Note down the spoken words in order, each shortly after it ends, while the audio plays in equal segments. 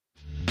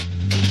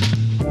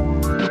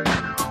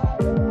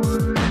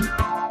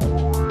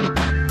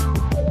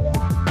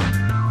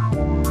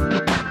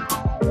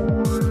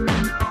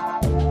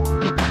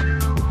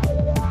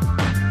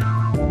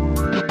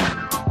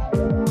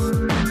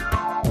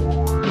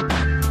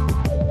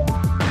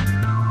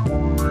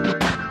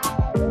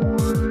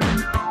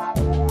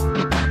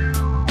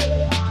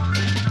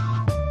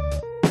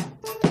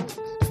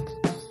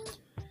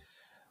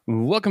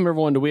Welcome,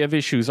 everyone, to We Have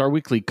Issues, our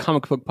weekly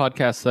comic book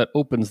podcast that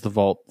opens the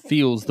vault,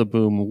 feels the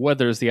boom,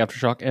 weathers the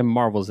aftershock, and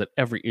marvels at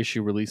every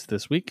issue released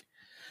this week.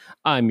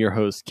 I'm your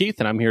host, Keith,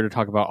 and I'm here to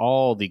talk about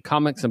all the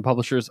comics and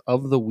publishers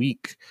of the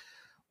week.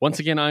 Once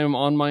again, I am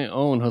on my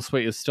own.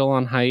 Josue is still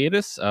on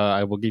hiatus.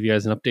 I will give you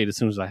guys an update as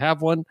soon as I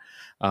have one.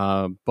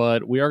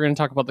 But we are going to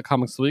talk about the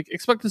comics of the week.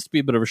 Expect this to be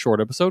a bit of a short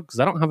episode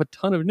because I don't have a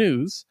ton of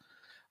news.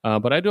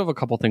 But I do have a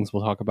couple things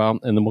we'll talk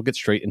about, and then we'll get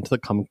straight into the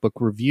comic book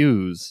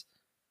reviews.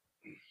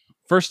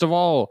 First of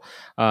all,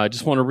 I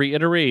just want to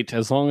reiterate,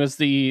 as long as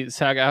the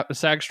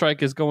SAG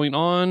strike is going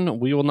on,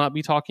 we will not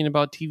be talking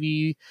about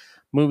TV,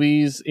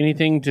 movies,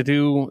 anything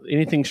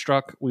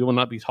struck, we will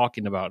not be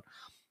talking about.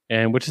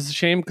 And which is a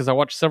shame because I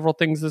watched several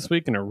things this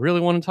week and I really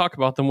want to talk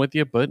about them with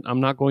you, but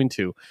I'm not going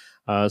to.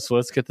 So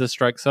let's get this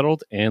strike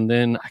settled and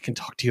then I can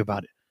talk to you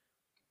about it.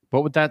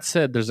 But with that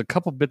said, there's a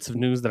couple bits of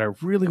news that I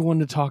really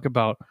wanted to talk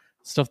about,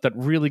 stuff that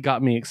really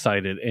got me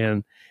excited.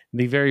 And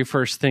the very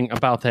first thing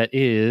about that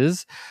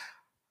is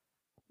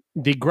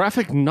the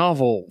graphic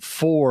novel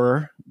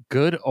for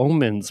Good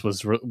Omens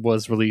was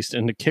released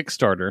into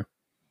Kickstarter,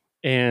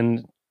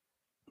 and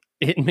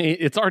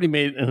it's already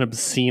made an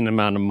obscene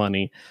amount of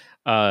money.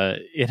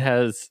 It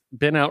has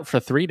been out for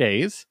 3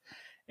 days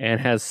and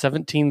has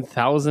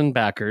 17,000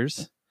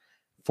 backers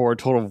for a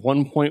total of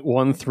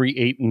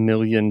 $1.138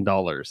 million.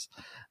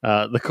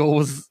 The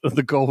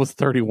goal was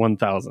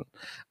 31,000.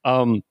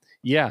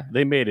 Yeah,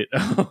 they made it.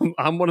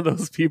 I'm one of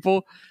those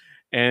people,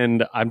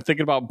 and I'm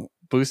thinking about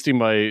boosting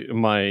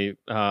my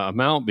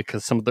amount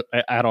because some of the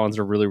add-ons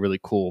are really, really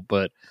cool.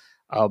 But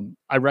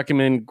I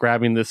recommend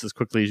grabbing this as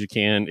quickly as you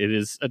can. It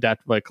is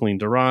adapted by Colleen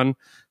Doran,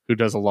 who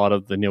does a lot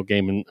of the Neil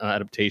Gaiman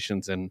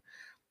adaptations. And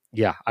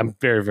yeah, I'm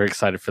very, very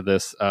excited for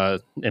this.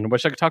 And I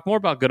wish I could talk more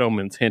about Good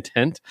Omens, hint,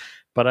 hint,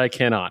 but I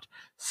cannot.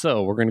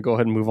 So we're going to go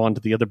ahead and move on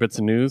to the other bits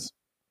of news.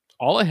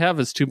 All I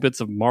have is 2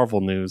 bits of Marvel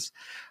news.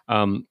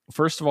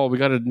 First of all, we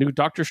got a new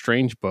Doctor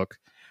Strange book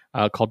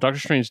called Doctor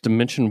Strange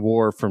Dimension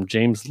War from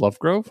James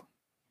Lovegrove.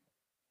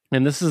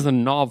 And this is a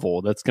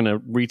novel that's going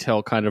to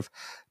retell kind of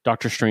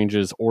Doctor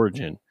Strange's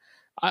origin.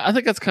 I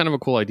think that's kind of a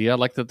cool idea. I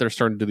like that they're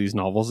starting to do these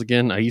novels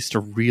again. I used to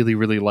really,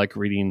 really like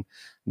reading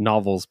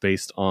novels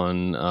based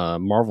on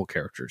Marvel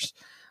characters.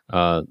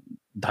 I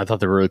thought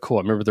they were really cool.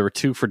 I remember there were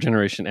 2 for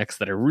Generation X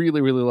that I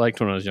really, really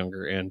liked when I was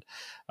younger. And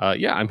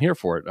yeah, I'm here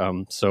for it.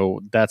 So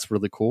that's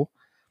really cool.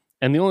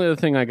 And the only other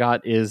thing I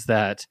got is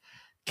that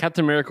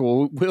Captain America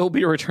will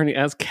be returning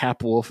as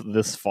Capwolf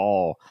this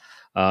fall.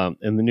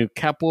 In the new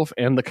Capwolf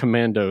and the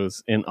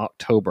Commandos in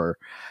October.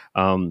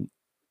 I'm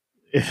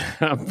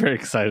very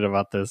excited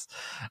about this.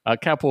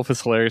 Capwolf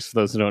is hilarious. For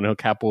those who don't know,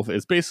 Capwolf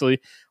is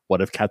basically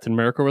what if Captain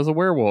America was a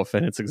werewolf,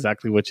 and it's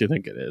exactly what you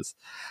think it is.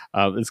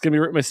 It's going to be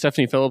written by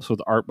Stephanie Phillips with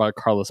art by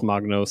Carlos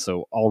Magno,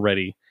 so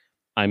already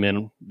I'm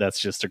in. That's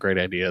just a great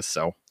idea.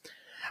 So,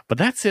 but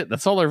that's it.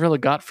 That's all I really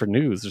got for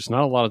news. There's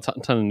not a lot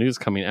of ton of news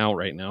coming out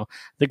right now.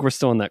 I think we're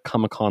still in that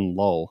Comic-Con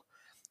lull.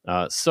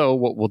 So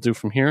what we'll do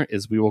from here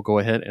is we will go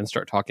ahead and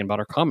start talking about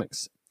our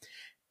comics.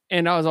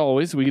 And as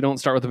always, we don't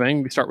start with a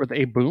bang. We start with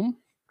a boom.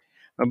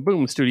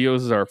 Boom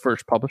Studios is our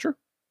first publisher.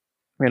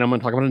 And I'm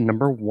going to talk about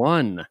number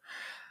 1,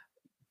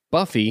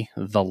 Buffy,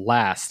 the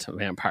Last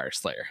Vampire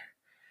Slayer.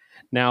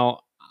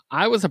 Now,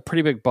 I was a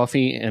pretty big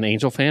Buffy and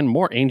Angel fan,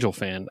 more Angel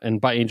fan. And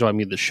by Angel, I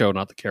mean the show,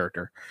 not the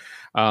character.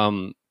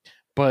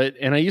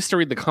 And I used to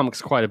read the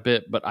comics quite a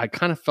bit, but I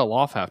kind of fell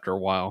off after a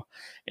while.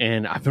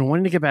 And I've been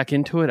wanting to get back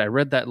into it. I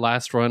read that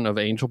last run of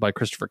Angel by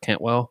Christopher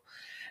Cantwell,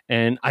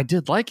 and I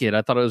did like it.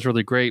 I thought it was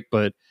really great,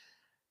 but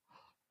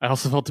I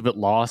also felt a bit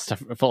lost. I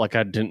felt like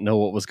I didn't know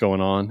what was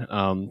going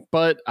on.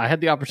 But I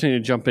had the opportunity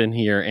to jump in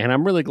here, and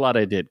I'm really glad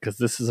I did because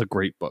this is a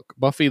great book.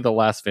 Buffy, the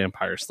Last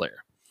Vampire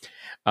Slayer.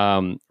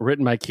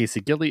 Written by Casey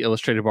Gilley,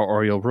 illustrated by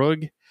Oriel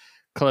Rug,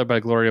 colored by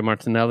Gloria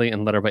Martinelli,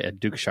 and lettered by Ed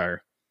Dukeshire.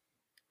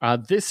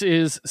 This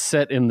is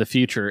set in the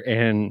future,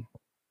 and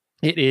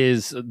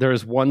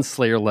there's one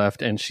Slayer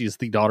left, and she's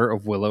the daughter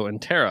of Willow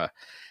and Tara.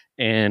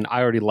 And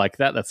I already like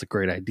that. That's a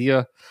great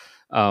idea.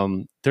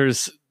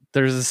 There's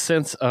a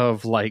sense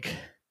of like,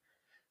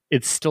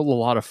 it's still a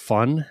lot of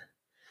fun,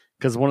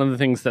 because one of the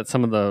things that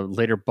some of the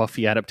later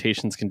Buffy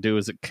adaptations can do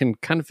is it can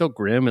kind of feel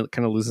grim. It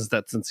kind of loses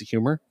that sense of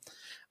humor.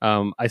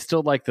 I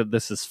still like that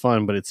this is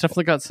fun, but it's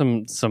definitely got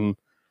some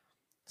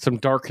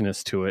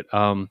darkness to it.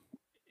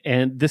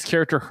 And this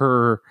character,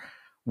 her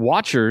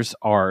watchers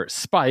are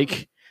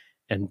Spike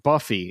and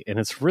Buffy. And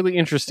it's really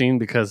interesting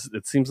because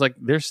it seems like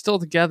they're still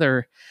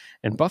together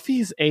and Buffy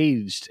is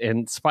aged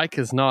and Spike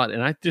is not.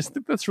 And I just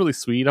think that's really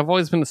sweet. I've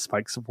always been a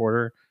Spike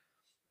supporter.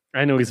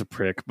 I know he's a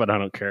prick, but I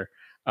don't care.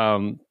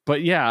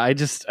 But yeah,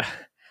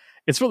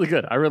 it's really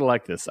good. I really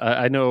like this.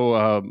 I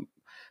know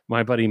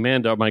my buddy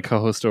Manda, my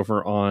co-host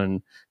over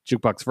on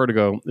Jukebox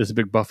Vertigo, is a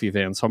big Buffy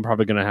fan, so I'm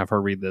probably going to have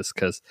her read this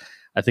because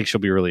I think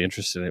she'll be really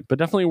interested in it. But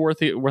definitely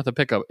worth a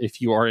pickup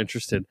if you are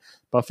interested.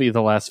 Buffy,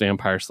 the Last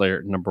Vampire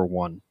Slayer, number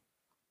 1.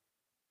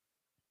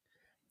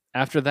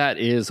 After that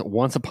is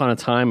Once Upon a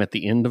Time at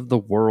the End of the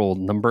World,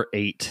 number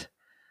 8.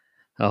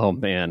 Oh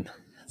man,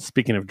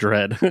 speaking of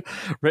Dread,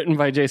 written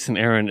by Jason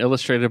Aaron,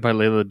 illustrated by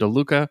Leila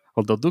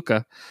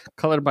Delduca,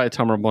 colored by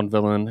Tamara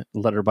Bonvillain,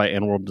 lettered by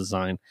Anworld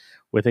Design,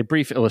 with a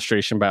brief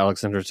illustration by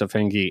Alexander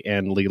Tefengi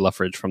and Lee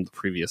Luffridge from the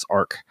previous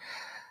arc.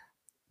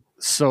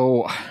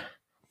 So,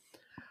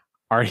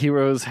 our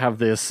heroes have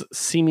this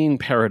seeming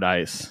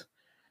paradise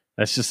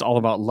that's just all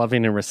about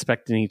loving and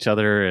respecting each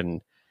other,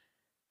 and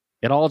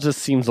it all just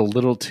seems a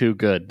little too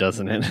good,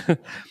 doesn't it?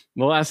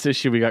 The last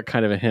issue, we got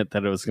kind of a hint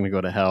that it was going to go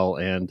to hell,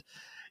 and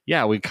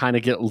yeah, we kind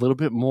of get a little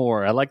bit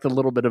more. I like the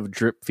little bit of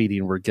drip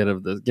feeding we're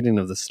getting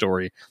of the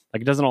story.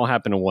 Like, it doesn't all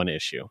happen in one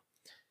issue.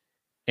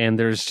 And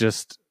there's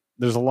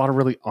a lot of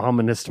really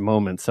ominous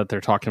moments that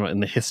they're talking about in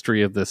the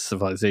history of this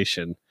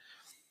civilization.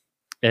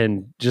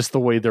 And just the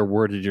way they're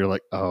worded, you're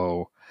like,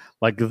 oh,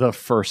 like the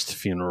first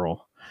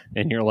funeral.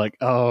 And you're like,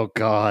 oh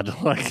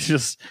God, like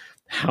just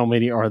how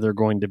many are there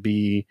going to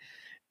be?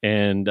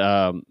 And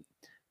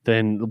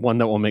then the one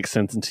that will make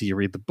sense until you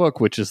read the book,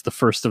 which is the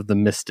first of the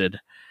Misted.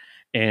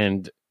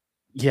 And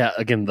yeah,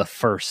 again, the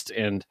first.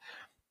 And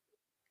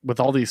with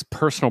all these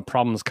personal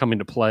problems coming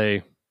to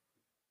play,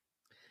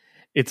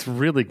 it's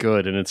really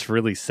good, and it's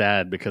really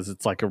sad because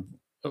it's like an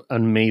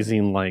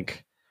amazing,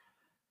 like,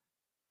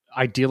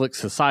 idyllic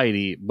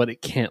society, but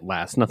it can't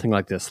last. Nothing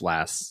like this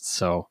lasts.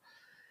 So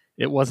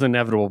it was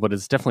inevitable, but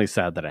it's definitely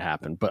sad that it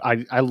happened. But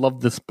I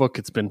love this book.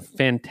 It's been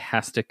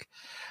fantastic.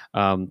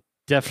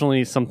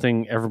 Definitely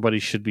something everybody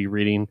should be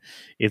reading.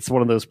 It's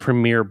one of those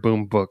premier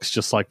Boom books,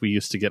 just like we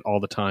used to get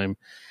all the time,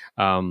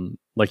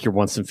 like your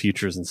Once and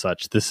Futures and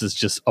such. This is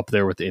just up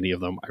there with any of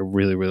them. I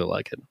really, really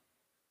like it.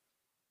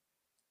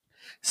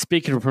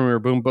 Speaking of premier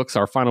Boom books,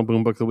 our final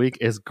Boom book of the week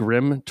is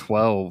Grimm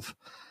 12.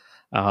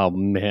 Oh,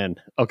 man.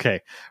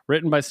 Okay.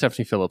 Written by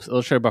Stephanie Phillips,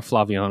 illustrated by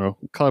Flaviano,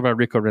 colored by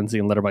Rico Renzi,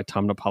 and lettered by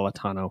Tom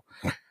Napolitano.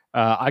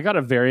 I got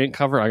a variant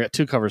cover. I got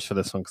 2 covers for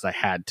this one because I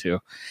had to.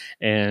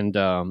 And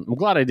I'm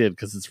glad I did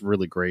because it's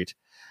really great.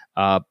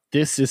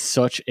 This is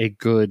such a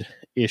good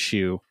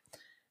issue,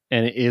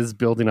 and it is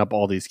building up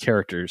all these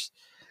characters.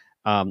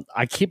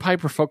 I keep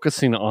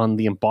hyper-focusing on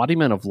the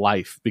embodiment of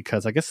life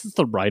because I guess it's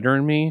the writer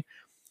in me.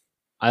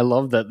 I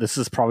love that this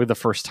is probably the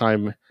first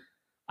time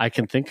I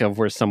can think of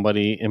where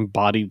somebody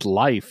embodied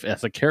life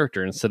as a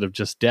character instead of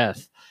just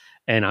death.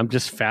 And I'm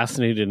just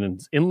fascinated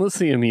and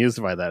endlessly amused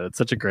by that. It's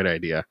such a great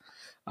idea.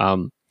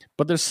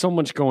 But there's so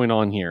much going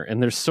on here, and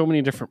there's so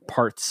many different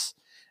parts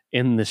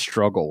in this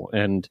struggle.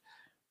 And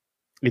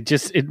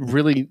it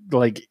really,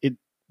 like, it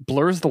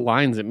blurs the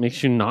lines. It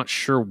makes you not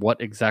sure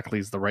what exactly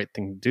is the right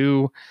thing to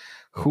do,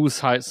 whose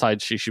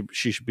side she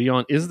should be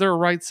on. Is there a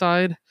right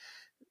side?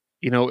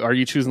 You know, are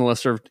you choosing the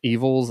lesser of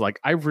evils? Like,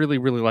 I really,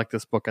 really like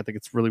this book. I think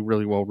it's really,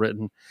 really well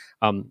written.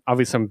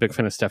 Obviously, I'm a big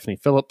fan of Stephanie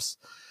Phillips.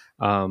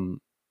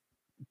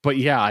 But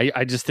yeah,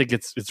 I just think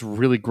it's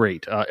really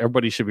great.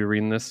 Everybody should be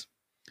reading this.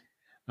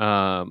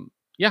 Yeah,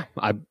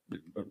 I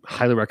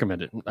highly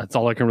recommend it. That's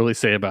all I can really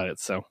say about it.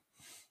 So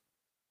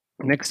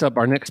next up,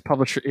 our next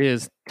publisher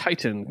is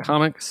Titan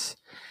Comics.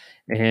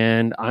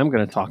 And I'm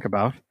going to talk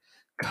about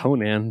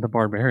Conan the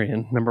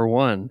Barbarian,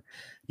 #1.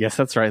 Yes,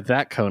 that's right.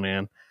 That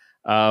Conan.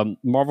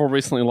 Marvel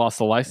recently lost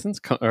the license.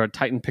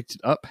 Titan picked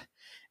it up,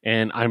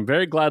 and I'm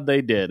very glad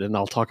they did, and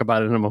I'll talk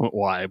about it in a moment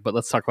why, but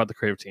let's talk about the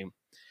creative team.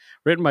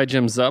 Written by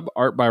Jim Zub,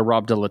 art by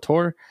Rob De La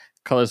Torre,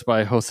 colors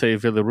by Jose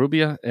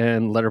Villarrubia,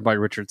 and letter by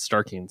Richard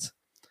Starkings.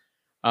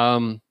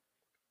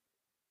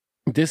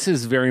 This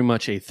is very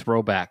much a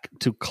throwback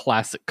to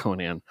classic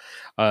Conan.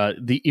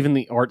 Even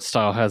the art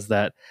style has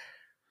that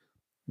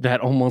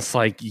almost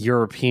like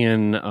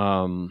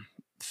European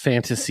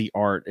fantasy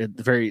art.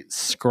 It's very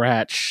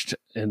scratched,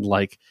 and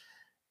like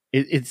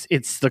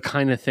it's the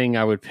kind of thing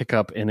I would pick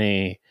up in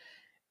a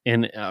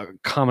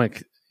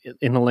comic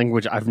in a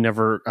language I could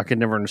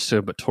never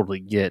understood but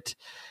totally get.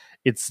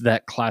 It's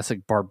that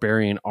classic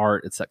barbarian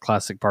art. It's that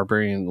classic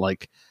barbarian,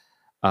 like,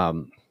 I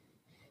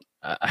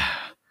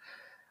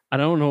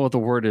don't know what the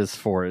word is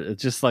for it.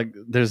 It's just like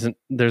there's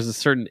a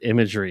certain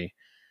imagery,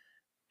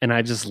 and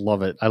I just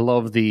love it. I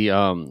love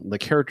the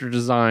character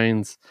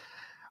designs.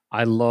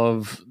 I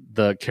love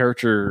the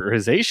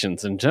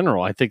characterizations in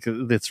general. I think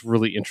it's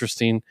really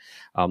interesting.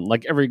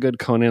 Like every good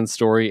Conan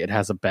story, it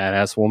has a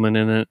badass woman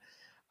in it.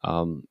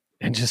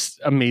 And just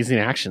amazing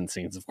action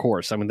scenes, of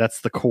course. I mean, that's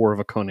the core of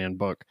a Conan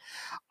book.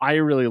 I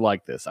really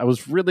like this. I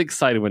was really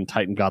excited when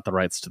Titan got the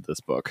rights to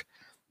this book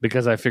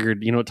because I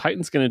figured,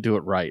 Titan's going to do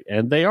it right.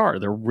 And they are.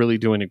 They're really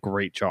doing a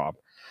great job.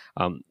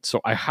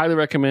 So I highly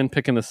recommend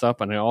picking this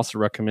up. And I also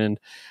recommend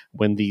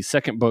when the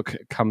second book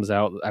comes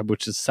out,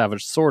 which is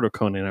Savage Sword of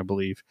Conan, I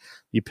believe,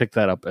 you pick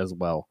that up as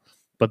well.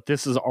 But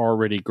this is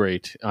already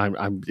great.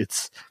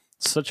 It's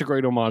such a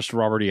great homage to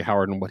Robert E.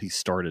 Howard and what he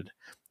started.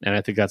 And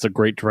I think that's a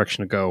great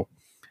direction to go.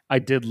 I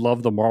did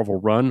love the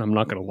Marvel run, I'm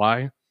not going to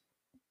lie.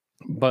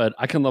 But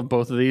I can love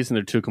both of these, and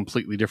they're two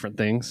completely different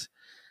things.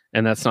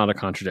 And that's not a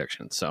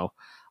contradiction. So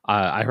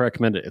I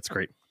recommend it. It's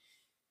great.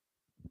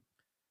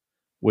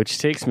 Which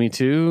takes me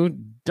to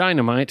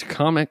Dynamite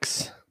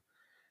Comics.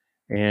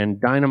 And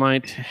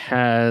Dynamite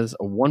has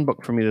one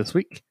book for me this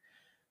week,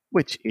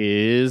 which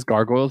is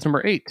Gargoyles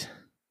 #8.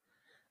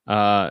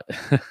 Uh,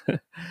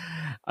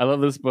 I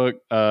love this book.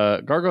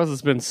 Gargoyles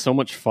has been so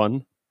much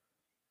fun,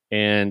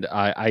 and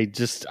I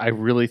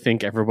really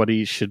think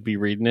everybody should be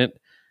reading it.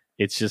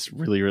 It's just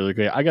really, really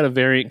great. I got a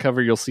variant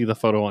cover. You'll see the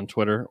photo on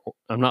Twitter.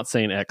 I'm not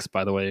saying X,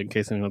 by the way, in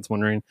case anyone's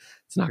wondering.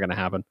 It's not going to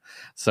happen.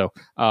 So,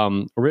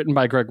 written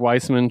by Greg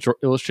Weisman,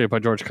 illustrated by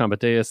George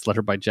Cambadeas,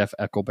 lettered by Jeff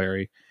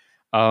Eckelberry.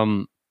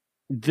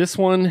 This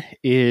one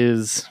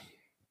is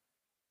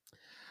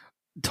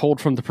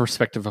told from the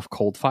perspective of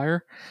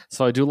Coldfire.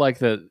 So I do like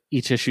that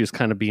each issue is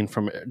kind of being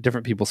from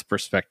different people's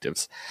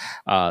perspectives.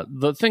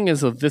 The thing is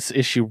that this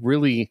issue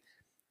really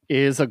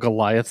is a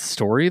Goliath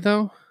story,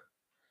 though.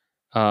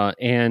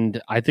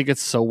 And I think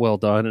it's so well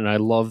done, and I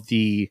love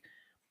the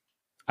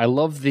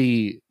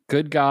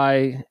good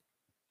guy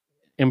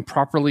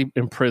improperly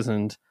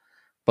imprisoned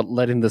but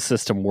letting the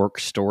system work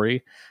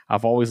story.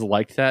 I've always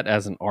liked that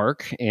as an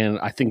arc, and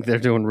I think they're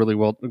doing really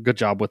good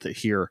job with it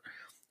here.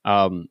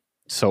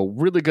 So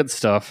really good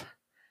stuff.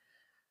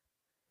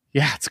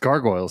 Yeah, it's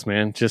Gargoyles,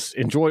 man. Just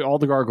enjoy all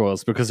the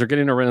Gargoyles because they're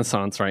getting a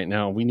renaissance right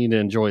now. We need to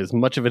enjoy as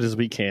much of it as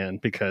we can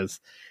because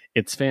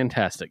it's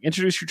fantastic.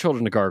 Introduce your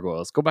children to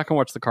Gargoyles. Go back and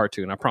watch the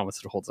cartoon. I promise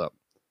it holds up.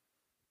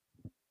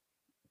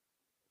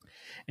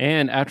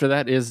 And after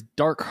that is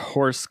Dark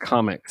Horse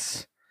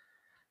Comics.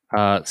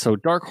 So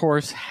Dark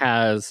Horse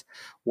has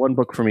one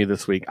book for me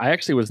this week. I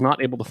actually was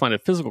not able to find a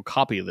physical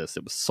copy of this.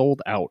 It was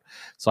sold out.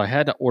 So I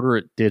had to order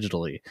it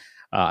digitally.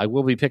 I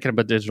will be picking up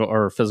a digital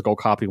or physical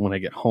copy when I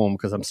get home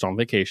because I'm still on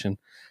vacation.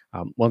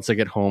 Once I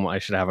get home, I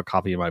should have a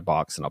copy in my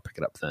box and I'll pick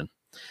it up then.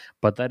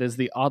 But that is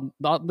the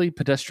Oddly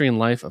Pedestrian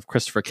Life of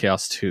Christopher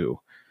Chaos 2,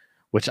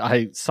 which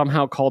I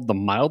somehow called the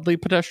Mildly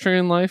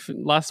Pedestrian Life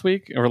last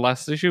week or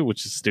last issue,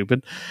 which is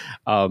stupid.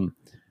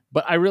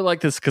 But I really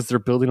like this because they're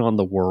building on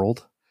the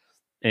world,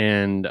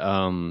 and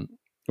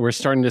we're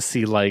starting to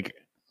see like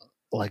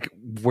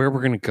where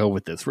we're going to go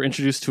with this. We're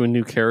introduced to a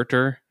new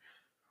character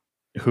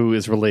who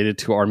is related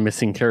to our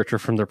missing character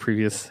from the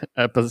previous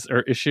episode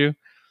or issue,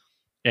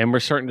 and we're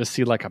starting to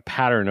see like a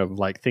pattern of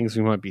like things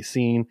we might be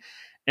seeing.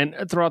 And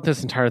throughout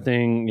this entire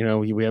thing, you know,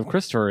 we have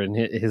Christopher and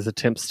his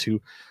attempts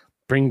to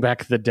bring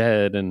back the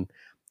dead, and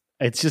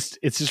it's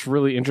just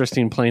really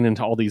interesting playing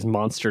into all these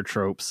monster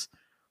tropes,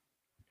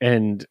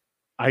 and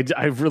I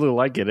really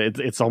like it.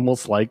 It's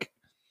almost like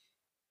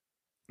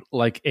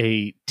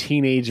a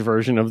teenage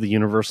version of the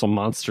Universal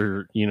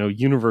Monster,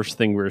 universe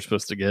thing we were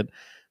supposed to get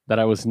that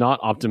I was not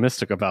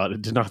optimistic about.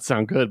 It did not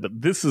sound good, but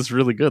this is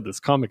really good.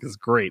 This comic is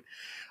great,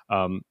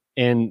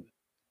 and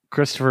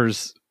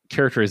Christopher's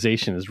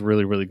characterization is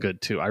really, really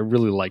good too. I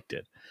really liked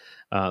it.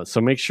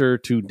 So make sure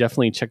to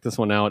definitely check this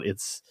one out.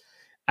 It's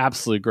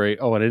absolutely great.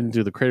 Oh, I didn't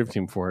do the creative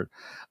team for it.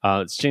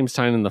 It's James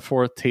Tynion the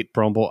fourth, Tate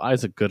Brumble,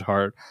 Isaac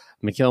Goodhart,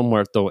 Miguel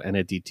Muerto, and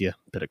Aditya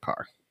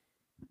Bidikar.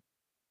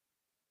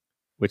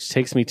 Which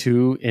takes me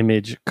to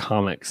Image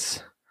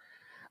Comics.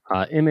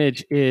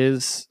 Image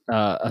is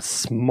a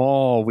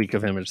small week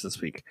of Image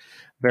this week.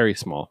 Very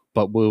small,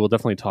 but we will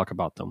definitely talk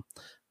about them.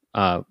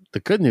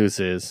 The good news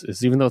is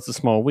even though it's a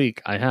small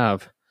week, I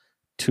have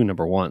 2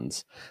 number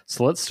ones.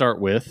 So let's start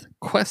with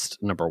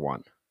Quest number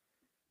 1.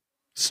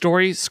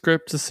 Story,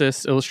 script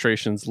assist,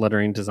 illustrations,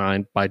 lettering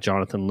designed by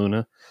Jonathan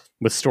Luna,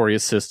 with story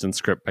assist and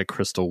script by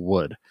Crystal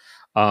Wood.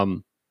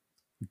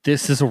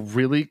 This is a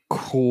really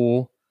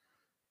cool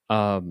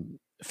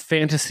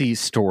fantasy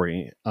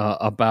story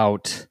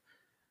about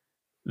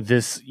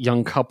this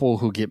young couple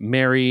who get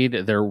married.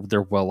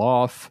 They're well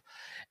off,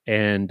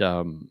 and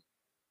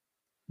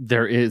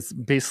there is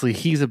basically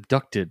he's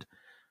abducted,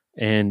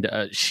 and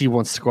she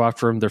wants to go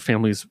after him. Their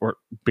families were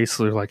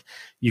basically like,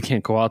 you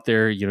can't go out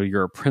there,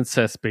 you're a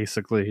princess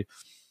basically,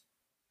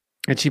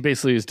 and she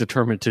basically is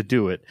determined to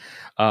do it.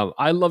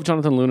 I love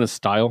Jonathan Luna's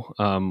style.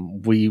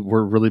 We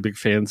were really big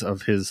fans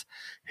of his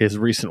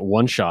recent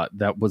one shot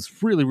that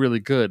was really, really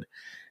good.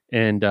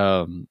 And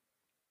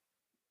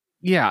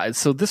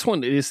so this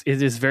one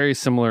is very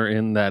similar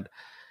in that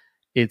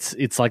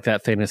it's like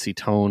that fantasy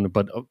tone,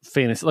 but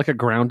fantasy, like a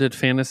grounded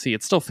fantasy.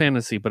 It's still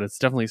fantasy, but it's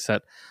definitely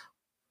set,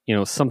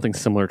 something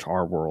similar to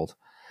our world.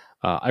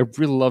 I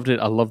really loved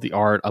it. I love the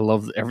art. I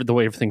love the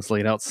way everything's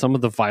laid out. Some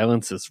of the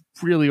violence is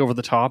really over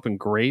the top and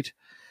great.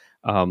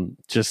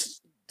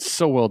 Just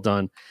so well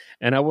done.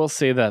 And I will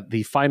say that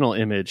the final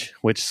image,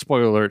 which,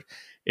 spoiler alert,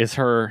 is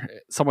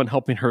someone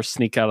helping her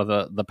sneak out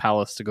of the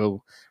palace to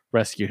go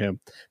rescue him.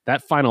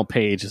 That final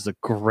page is a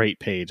great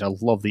page. I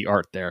love the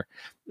art there.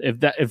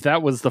 If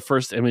that was the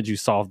first image you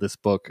saw of this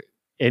book,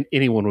 and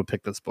anyone would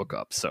pick this book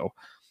up. So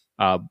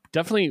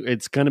definitely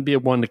it's going to be a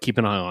one to keep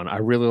an eye on. I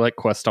really like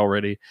Quest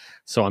already,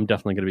 so I'm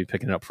definitely going to be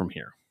picking it up from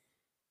here.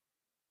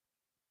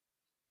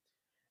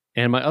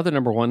 And my other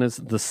number one is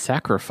The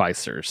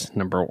Sacrificers,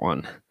 number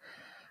 1.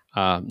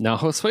 Now,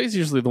 Josue is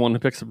usually the one who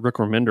picks up Rick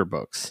Remender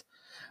books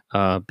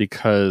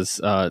because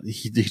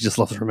he just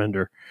loves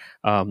Remender.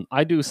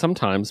 I do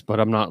sometimes, but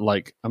I'm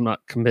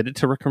not committed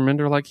to Rick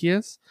Remender like he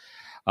is.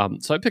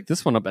 So I picked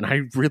this one up, and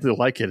I really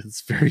like it.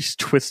 It's very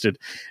twisted,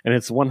 and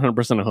it's 100%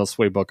 a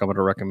Josue book I'm going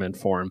to recommend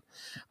for him.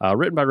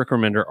 Written by Rick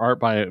Remender, art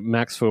by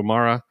Max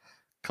Fuamara,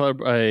 color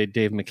by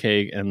Dave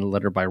McCaig, and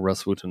letter by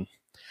Russ Wooten.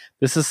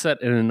 This is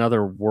set in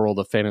another world,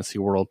 a fantasy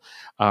world.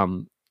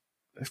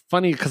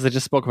 Funny because I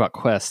just spoke about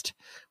Quest,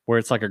 where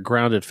it's like a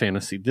grounded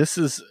fantasy. This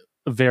is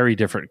very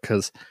different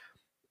because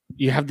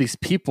you have these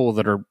people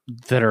that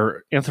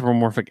are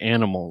anthropomorphic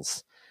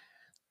animals,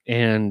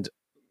 and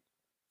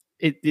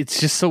it's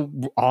just so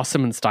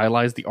awesome and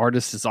stylized. The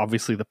artist is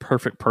obviously the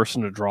perfect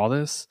person to draw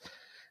this,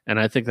 and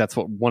I think that's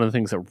one of the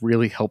things that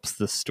really helps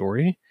this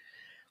story.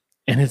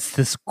 And it's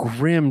this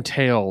grim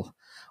tale,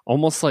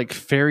 almost like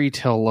fairy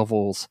tale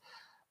levels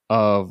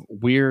of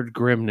weird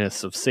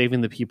grimness of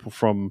saving the people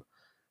from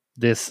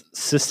this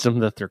system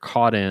that they're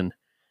caught in.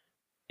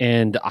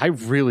 And I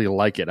really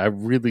like it. I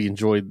really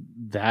enjoyed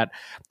that.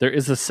 There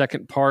is a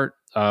second part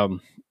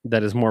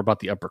that is more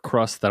about the upper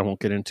crust that I won't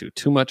get into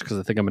too much because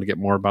I think I'm going to get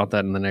more about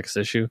that in the next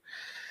issue.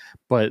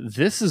 But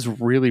this is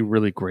really,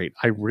 really great.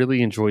 I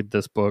really enjoyed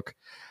this book.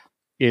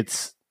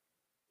 It's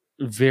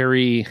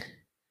very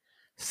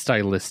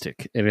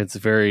stylistic and it's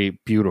very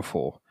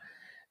beautiful.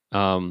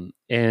 And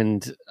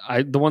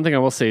the one thing I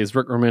will say is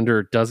Rick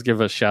Remender does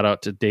give a shout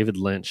out to David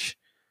Lynch,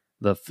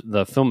 the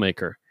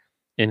filmmaker,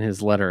 in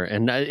his letter,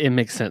 and it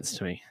makes sense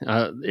to me.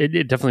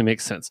 It definitely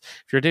makes sense.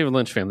 If you're a David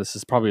Lynch fan, this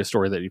is probably a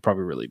story that you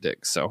probably really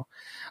dig. So,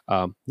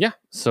 yeah.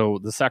 So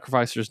The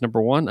Sacrificers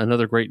 #1,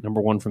 another great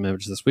 #1 from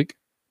Image this week.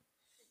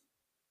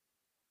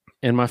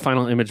 And my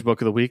final Image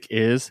book of the week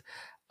is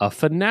a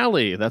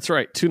finale. That's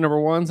right, 2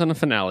 #1s and a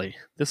finale.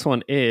 This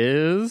one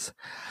is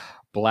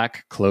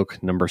Black Cloak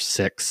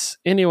 #6.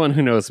 Anyone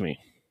who knows me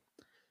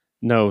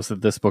knows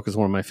that this book is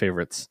one of my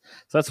favorites.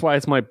 So that's why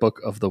it's my book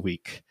of the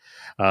week.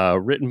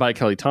 Written by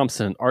Kelly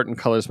Thompson, art and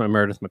colors by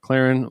Meredith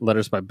McLaren,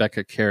 letters by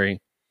Becca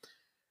Carey.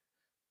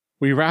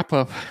 We wrap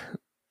up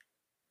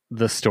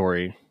the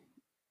story,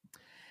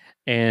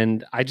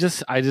 and I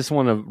just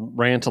want to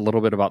rant a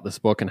little bit about this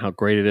book and how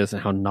great it is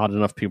and how not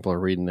enough people are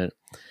reading it.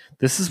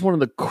 This is one of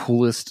the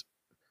coolest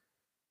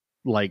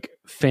like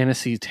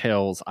fantasy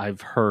tales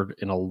I've heard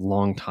in a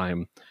long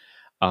time.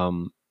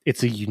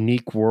 It's a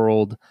unique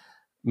world.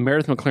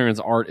 Meredith McLaren's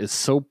art is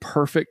so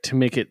perfect to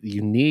make it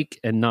unique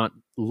and not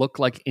look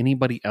like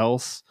anybody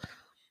else,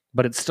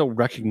 but it's still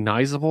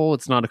recognizable.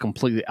 It's not a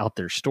completely out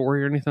there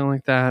story or anything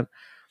like that.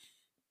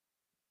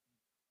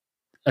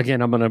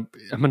 Again, I'm gonna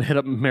hit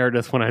up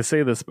Meredith when I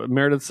say this, but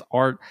Meredith's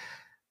art,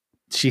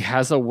 she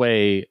has a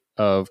way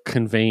of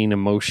conveying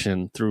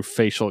emotion through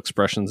facial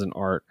expressions in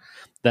art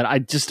that I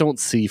just don't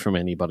see from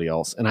anybody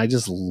else, and I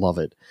just love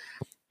it.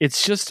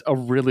 It's just a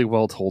really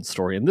well told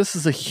story, and this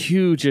is a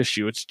huge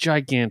issue. It's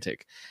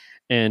gigantic,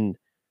 and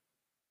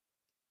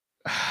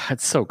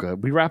it's so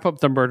good. We wrap up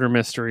the murder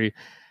mystery,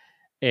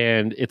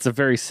 and it's a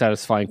very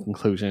satisfying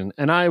conclusion.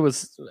 And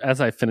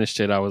as I finished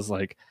it, I was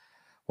like,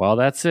 well,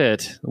 that's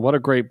it. What a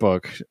great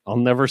book. I'll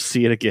never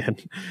see it again.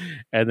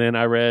 And then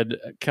I read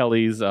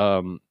Kelly's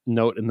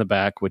note in the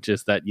back, which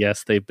is that,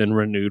 yes, they've been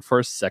renewed for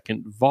a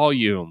second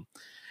volume,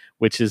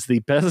 which is the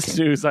best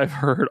news I've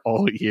heard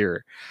all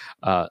year.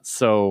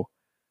 So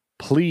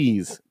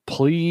please,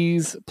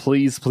 please,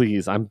 please,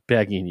 please, I'm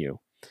begging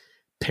you,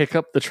 pick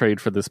up the trade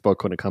for this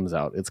book when it comes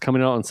out. It's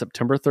coming out on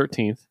September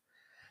 13th.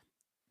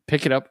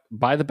 Pick it up,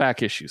 buy the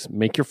back issues,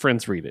 make your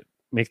friends read it,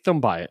 make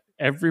them buy it.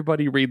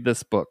 Everybody read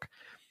this book.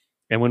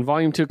 And when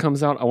volume 2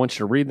 comes out, I want you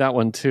to read that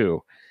one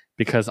too,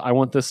 because I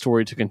want this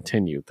story to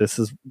continue. This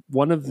is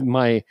one of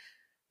my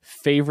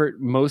favorite,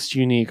 most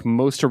unique,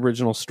 most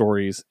original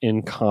stories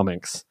in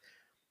comics.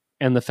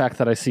 And the fact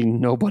that I see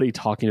nobody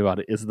talking about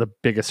it is the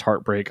biggest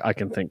heartbreak I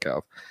can think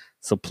of.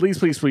 So please,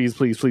 please, please,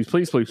 please, please,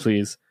 please, please,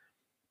 please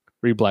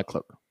read Black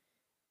Cloak.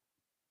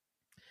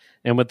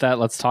 And with that,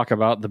 let's talk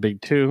about the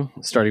big two,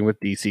 starting with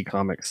DC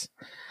Comics.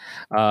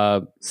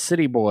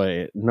 City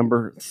Boy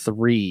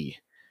 #3.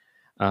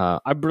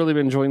 I've really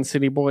been enjoying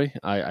City Boy.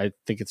 I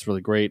think it's really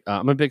great.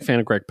 I'm a big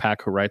fan of Greg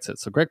Pak, who writes it.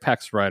 So Greg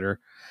Pak's the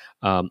writer.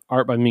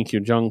 Art by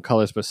Minkyu Jung,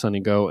 colors by Sunny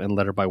Go, and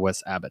letter by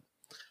Wes Abbott.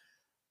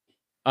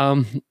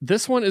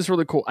 This one is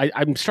really cool.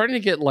 I'm starting to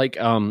get like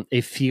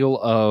a feel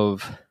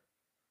of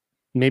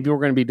maybe we're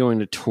going to be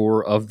doing a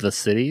tour of the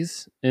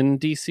cities in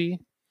DC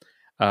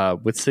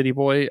with City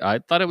Boy. I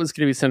thought it was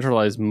going to be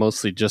centralized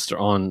mostly just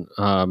on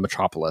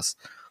Metropolis,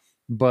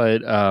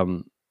 but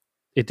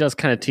it does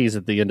kind of tease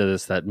at the end of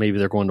this that maybe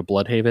they're going to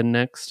Bloodhaven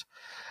next.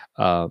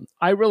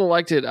 I really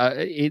liked it.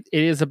 It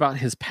is about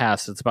his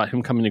past. It's about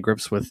him coming to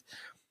grips with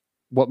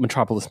what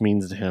Metropolis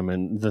means to him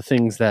and the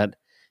things that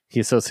he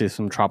associates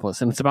with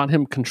Metropolis. And it's about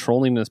him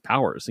controlling his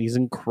powers. He's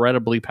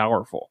incredibly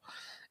powerful,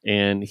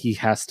 and he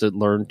has to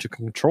learn to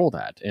control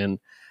that. And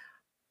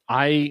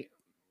I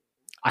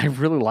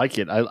really like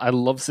it. I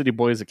love City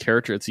Boy as a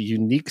character. It's a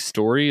unique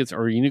story. It's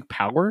a unique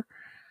power.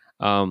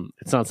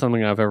 It's not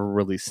something I've ever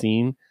really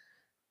seen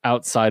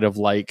outside of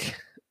like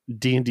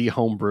D&D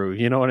homebrew,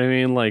 you know what I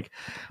mean? Like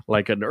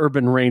an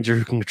urban ranger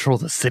who can control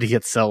the city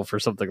itself or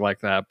something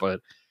like that. But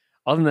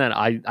other than that,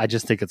 I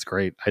just think it's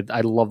great.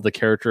 I love the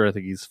character. I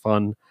think he's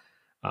fun.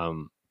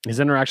 His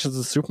interactions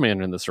with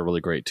Superman in this are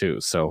really great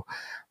too. So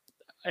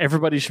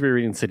everybody should be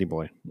reading City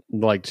Boy.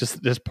 Like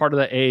just part of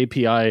the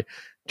AAPI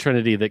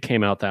Trinity that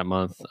came out that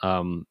month.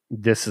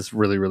 This is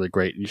really, really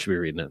great. You should be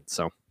reading it.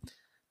 So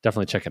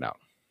definitely check it out.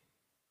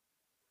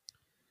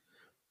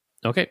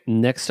 Okay,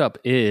 next up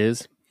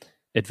is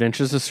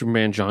Adventures of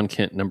Superman John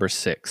Kent number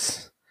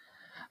 6.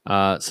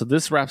 So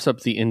this wraps up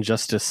the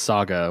Injustice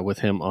saga with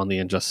him on the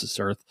Injustice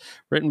Earth,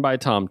 written by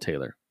Tom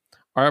Taylor.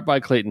 Art by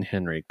Clayton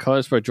Henry,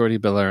 colors by Jordi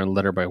Belair, and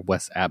letter by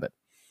Wes Abbott.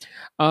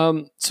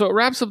 So it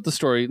wraps up the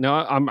story.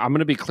 Now, I'm going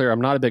to be clear.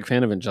 I'm not a big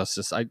fan of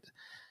Injustice.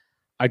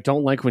 I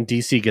don't like when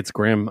DC gets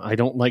grim. I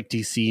don't like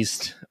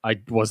Deceased.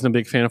 I wasn't a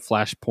big fan of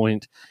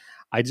Flashpoint.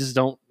 I just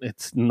don't.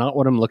 It's not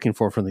what I'm looking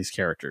for from these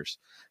characters.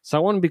 So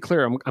I want to be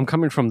clear. I'm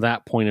coming from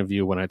that point of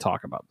view when I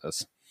talk about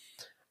this.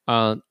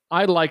 I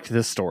liked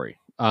this story.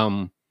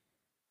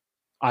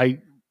 I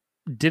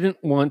didn't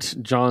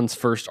want John's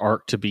first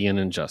arc to be an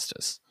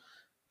Injustice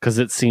because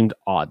it seemed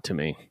odd to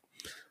me.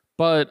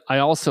 But I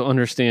also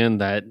understand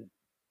that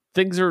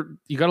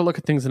you got to look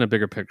at things in a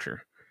bigger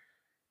picture.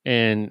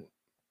 And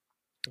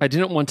I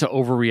didn't want to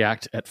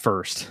overreact at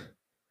first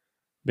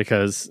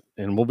because,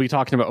 and we'll be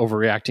talking about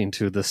overreacting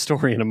to the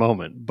story in a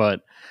moment,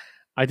 but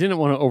I didn't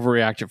want to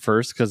overreact at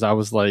first because I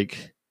was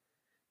like,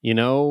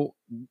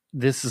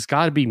 this has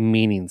got to be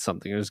meaning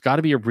something. There's got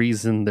to be a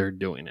reason they're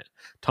doing it.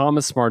 Tom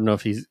is smart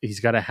enough. He's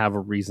got to have a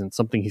reason,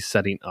 something he's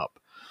setting up.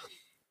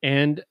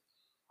 And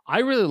I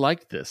really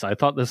liked this. I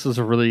thought this was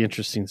a really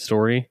interesting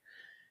story.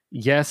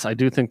 Yes, I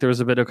do think there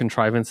was a bit of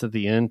contrivance at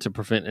the end to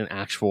prevent an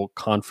actual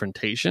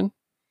confrontation.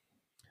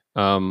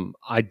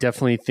 I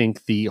definitely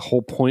think the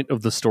whole point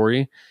of the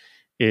story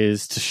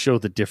is to show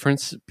the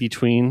difference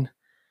between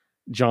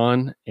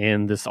John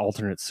and this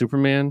alternate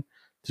Superman,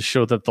 to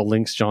show that the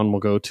links John will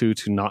go to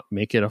not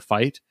make it a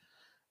fight,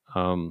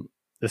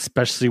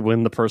 especially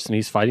when the person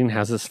he's fighting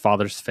has his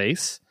father's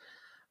face.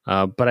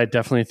 But I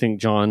definitely think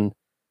John,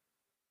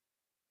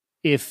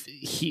 I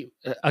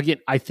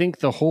think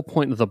the whole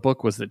point of the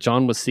book was that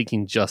John was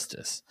seeking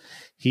justice.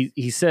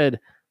 He said,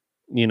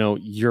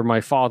 you're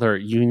my father.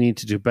 You need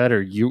to do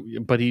better.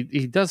 But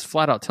he does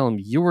flat out tell him,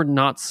 you are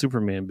not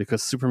Superman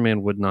because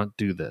Superman would not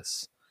do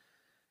this.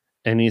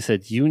 And he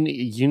said, you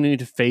need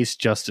to face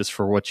justice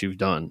for what you've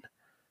done.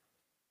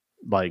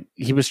 Like,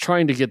 he was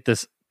trying to get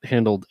this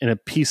handled in a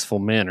peaceful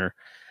manner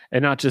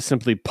and not just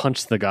simply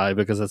punch the guy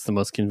because that's the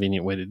most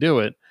convenient way to do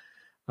it.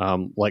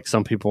 Like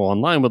some people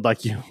online would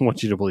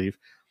want you to believe.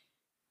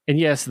 And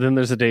yes, then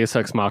there's a Deus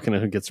Ex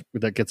Machina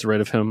that gets rid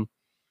of him.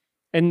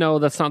 And no,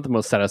 that's not the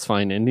most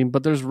satisfying ending,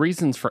 but there's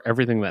reasons for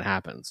everything that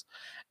happens.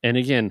 And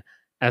again,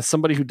 as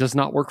somebody who does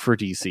not work for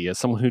DC, as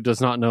someone who does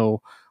not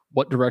know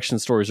what direction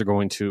stories are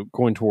going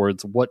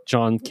towards, what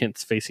John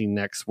Kent's facing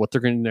next, what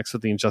they're going to do next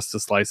with the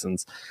Injustice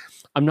license,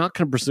 I'm not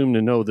going to presume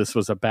to know this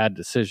was a bad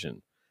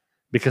decision,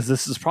 because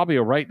this is probably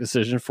a right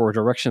decision for a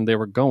direction they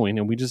were going,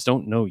 and we just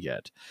don't know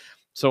yet.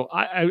 So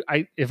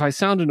I if I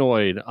sound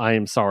annoyed, I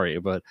am sorry,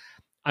 but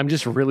I'm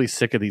just really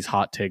sick of these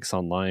hot takes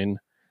online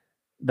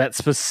that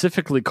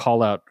specifically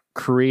call out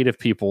creative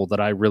people that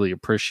I really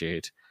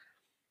appreciate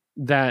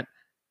that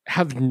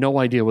have no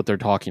idea what they're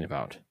talking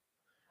about,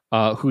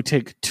 who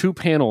take 2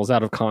 panels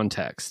out of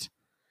context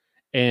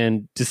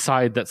and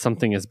decide that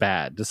something is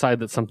bad, decide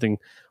that something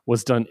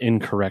was done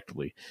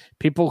incorrectly.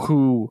 People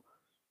who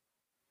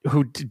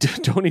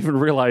don't even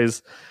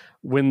realize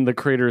when the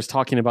creator is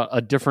talking about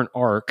a different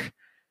arc,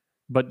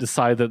 but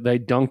decide that they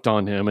dunked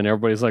on him and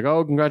everybody's like,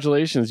 oh,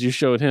 congratulations, you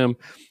showed him.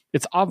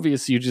 It's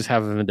obvious you just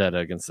have a vendetta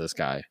against this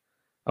guy.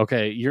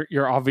 Okay,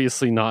 you're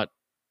obviously not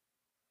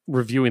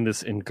reviewing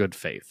this in good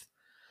faith.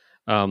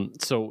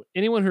 So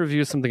anyone who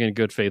reviews something in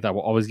good faith, I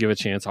will always give a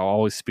chance. I'll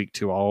always speak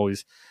to. I'll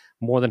always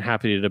more than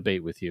happy to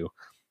debate with you.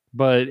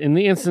 But in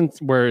the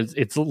instance where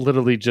it's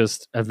literally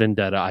just a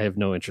vendetta, I have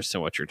no interest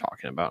in what you're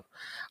talking about.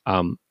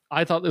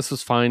 I thought this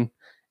was fine.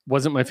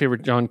 Wasn't my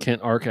favorite John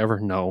Kent arc ever?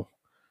 No.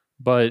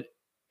 But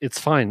it's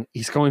fine.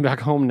 He's going back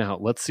home now.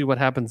 Let's see what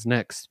happens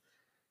next.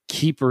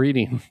 Keep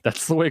reading.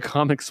 That's the way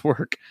comics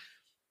work.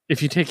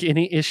 If you take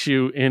any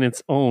issue on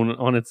its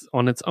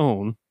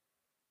own,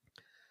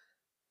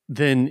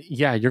 then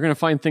yeah, you're going to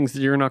find things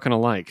that you're not going to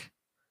like.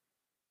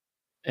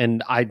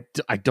 And I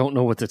don't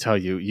know what to tell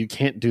you. You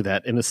can't do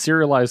that in a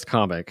serialized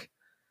comic.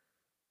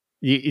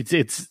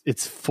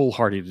 It's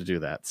foolhardy to do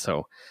that.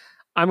 So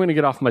I'm going to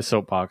get off my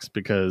soapbox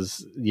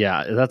because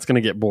yeah, that's going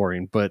to get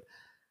boring. But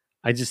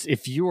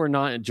if you are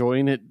not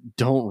enjoying it,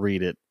 don't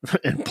read it.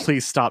 And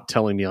please stop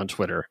telling me on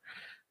Twitter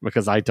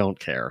because I don't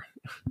care.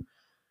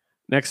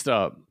 Next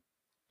up,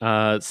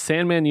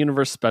 Sandman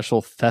Universe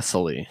Special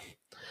Thessaly.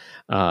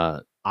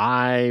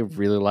 I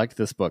really like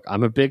this book.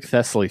 I'm a big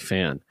Thessaly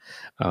fan.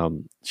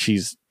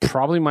 She's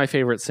probably my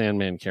favorite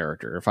Sandman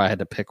character if I had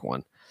to pick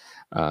one,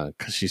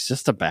 because she's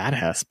just a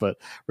badass. But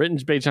written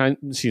by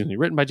James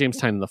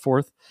Tynion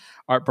IV,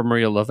 art by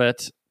Maria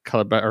Lovett,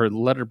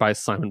 lettered by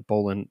Simon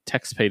Bolin,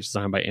 text page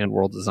designed by And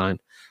World Design.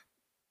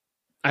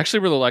 I actually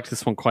really liked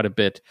this one quite a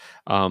bit.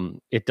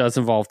 It does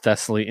involve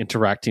Thessaly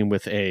interacting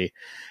with a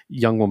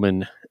young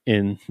woman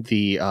in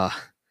the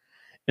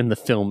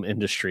film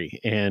industry,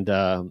 and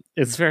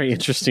it's very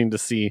interesting to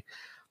see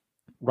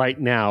right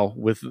now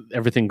with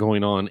everything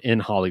going on in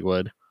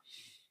Hollywood,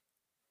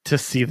 to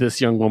see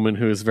this young woman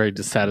who is very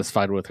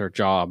dissatisfied with her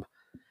job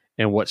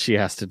and what she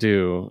has to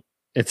do.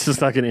 It's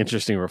just like an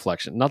interesting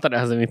reflection. Not that it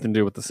has anything to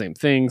do with the same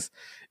things.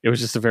 It was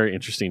just a very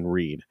interesting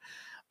read.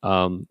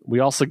 We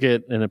also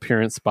get an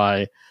appearance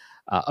by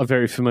a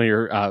very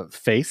familiar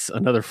face,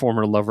 another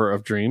former lover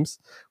of dreams,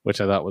 which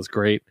I thought was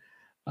great.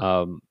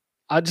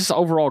 Just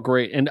overall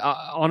great. And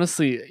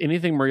honestly,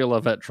 anything Maria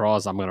Lovett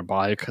draws, I'm going to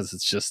buy because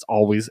it's just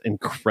always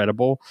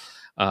incredible.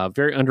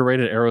 Very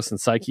underrated Eros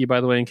and Psyche, by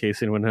the way, in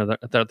case anyone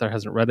out there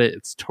hasn't read it.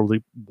 It's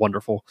totally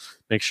wonderful.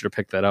 Make sure to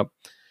pick that up.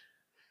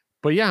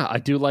 But yeah, I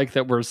do like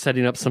that we're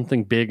setting up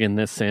something big in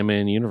this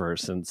Sandman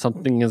universe, and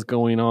something is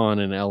going on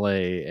in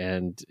LA,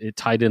 and it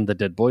tied in the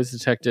Dead Boys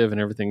detective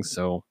and everything.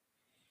 So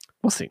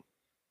we'll see.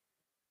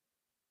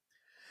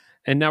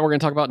 And now we're going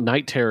to talk about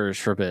Night Terrors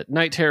for a bit.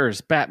 Night Terrors,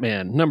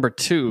 Batman, number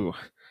 2.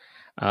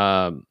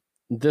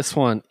 This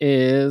one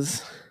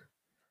is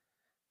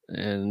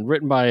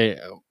written by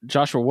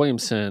Joshua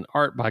Williamson,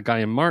 art by Guy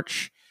and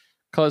March,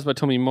 colors by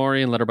Tomeu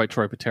Morey, and letter by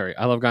Troy Peteri.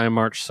 I love Guy and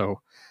March,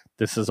 so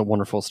this is a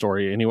wonderful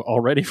story anyway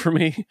already for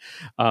me.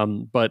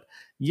 But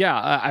yeah,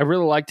 I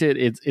really liked it.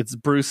 It's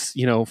Bruce,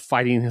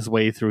 fighting his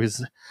way through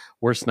his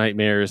worst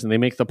nightmares, and they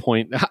make the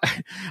point.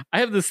 I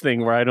have this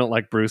thing where I don't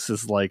like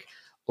Bruce's like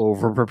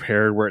over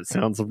prepared, where it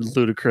sounds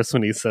ludicrous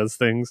when he says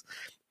things,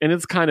 and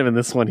it's kind of in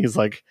this one. He's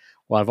like,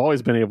 well, I've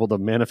always been able to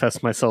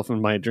manifest myself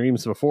in my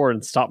dreams before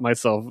and stop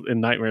myself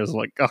in nightmares. I'm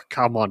like, oh,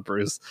 come on,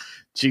 Bruce,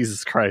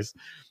 Jesus Christ.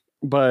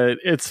 But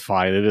it's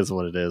fine. It is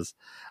what it is.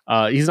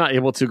 He's not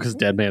able to because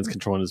Deadman's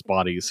controlling his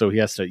body, so he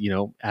has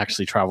to,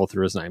 actually travel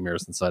through his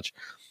nightmares and such.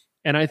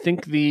 And I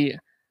think the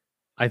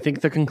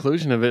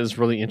conclusion of it is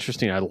really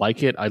interesting. I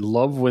like it. I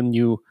love when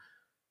you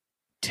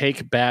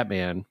take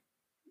Batman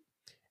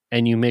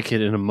and you make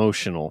it an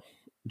emotional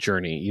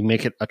journey. You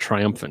make it a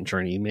triumphant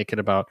journey. You make it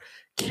about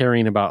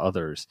caring about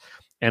others.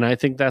 And I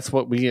think that's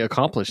what we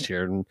accomplished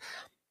here. And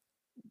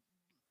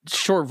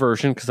short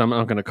version, because I'm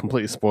not going to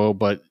completely spoil,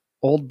 but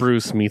old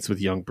Bruce meets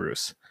with young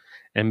Bruce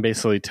and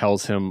basically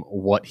tells him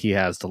what he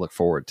has to look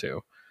forward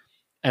to.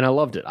 And I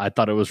loved it. I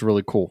thought it was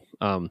really cool.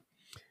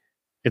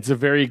 It's a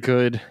very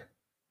good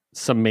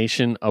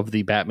summation of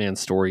the Batman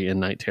story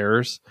in Night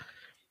Terrors,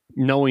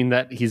 knowing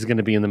that he's going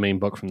to be in the main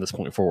book from this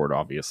point forward,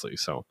 obviously.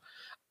 So,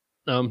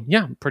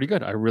 yeah, pretty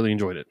good. I really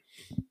enjoyed it.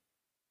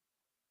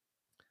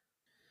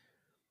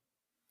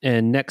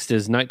 And next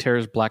is Night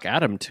Terrors Black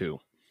Adam 2.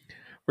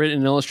 Written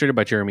and illustrated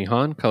by Jeremy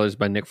Hahn, colors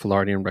by Nick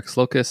Filardi and Rex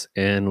Locus,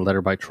 and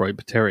letter by Troy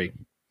Peteri.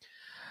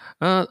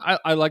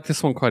 I like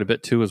this one quite a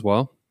bit too as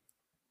well.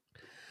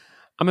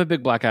 I'm a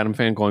big Black Adam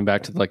fan, going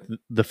back to like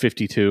the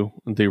 52,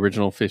 the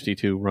original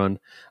 52 run.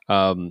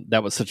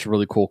 That was such a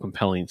really cool,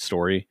 compelling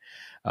story.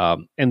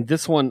 And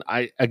this one,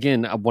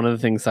 one of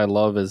the things I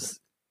love is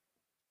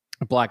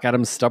Black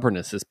Adam's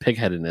stubbornness, his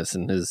pigheadedness,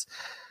 and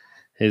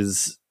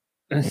his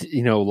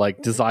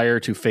like desire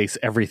to face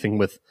everything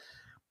with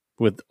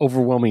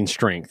overwhelming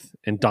strength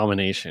and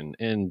domination,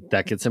 and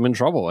that gets him in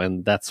trouble.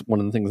 And that's one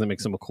of the things that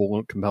makes him a cool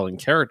and compelling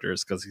character,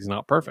 is because he's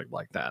not perfect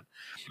like that.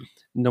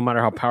 No matter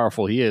how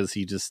powerful he is,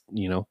 he just,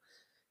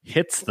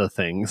 hits the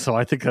thing. So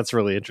I think that's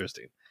really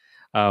interesting.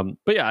 But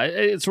yeah,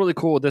 it's really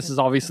cool. This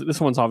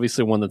one's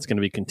obviously one that's going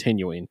to be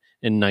continuing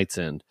in Night's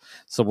End.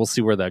 So we'll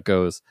see where that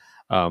goes.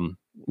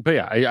 But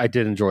yeah, I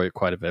did enjoy it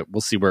quite a bit.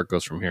 We'll see where it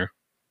goes from here.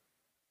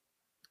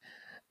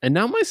 And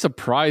now my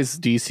surprise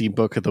DC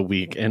book of the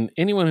week. And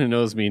anyone who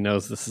knows me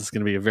knows this is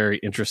going to be a very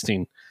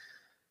interesting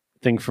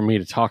thing for me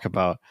to talk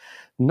about.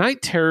 Night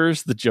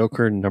Terrors, the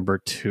Joker, number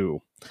 2.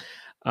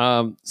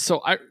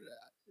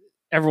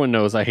 Everyone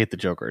knows I hate the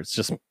Joker. It's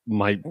just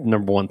my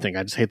number one thing.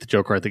 I just hate the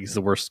Joker. I think he's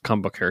the worst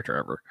comic book character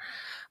ever.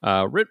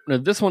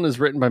 This one is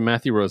written by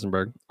Matthew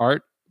Rosenberg,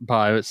 art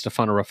by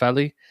Stefano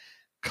Raffaelli,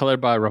 colored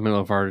by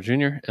Romero Varda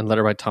Jr., and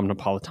letter by Tom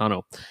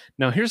Napolitano.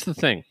 Now, here's the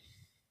thing.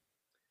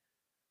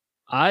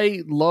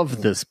 I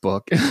love this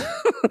book.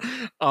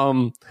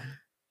 The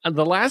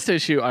last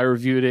issue, I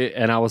reviewed it,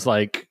 and I was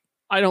like,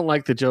 I don't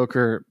like the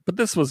Joker, but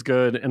this was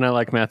good, and I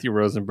like Matthew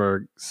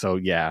Rosenberg, so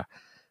yeah.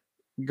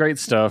 Great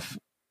stuff.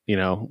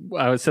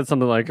 I said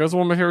something like, it was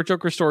one of my favorite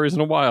Joker stories in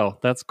a while.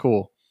 That's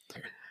cool.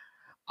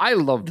 I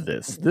loved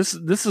this.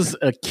 This is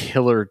a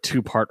killer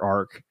 2-part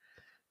arc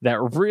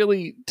that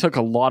really took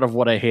a lot of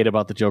what I hate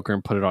about the Joker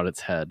and put it on its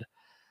head.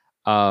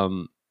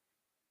 I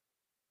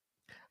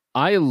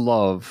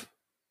love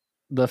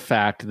the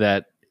fact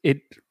that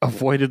it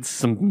avoided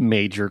some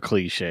major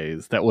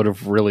cliches that would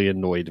have really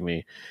annoyed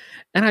me.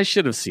 And I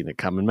should have seen it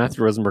coming.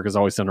 Matthew Rosenberg has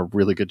always done a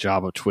really good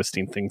job of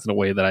twisting things in a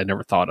way that I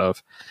never thought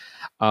of.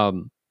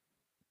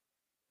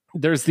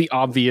 There's the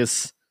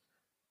obvious,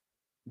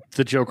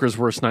 the Joker's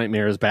worst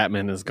nightmare is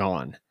Batman is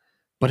gone.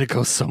 But it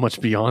goes so much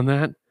beyond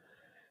that.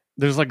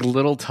 There's like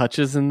little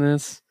touches in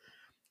this.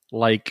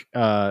 Like,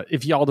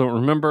 if y'all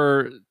don't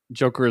remember,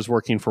 Joker is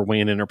working for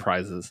Wayne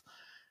Enterprises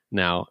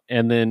now.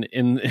 And then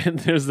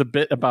there's the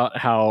bit about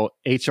how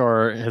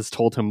HR has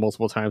told him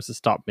multiple times to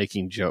stop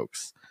making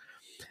jokes.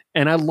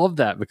 And I love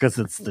that because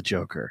it's the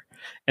Joker.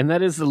 And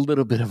that is a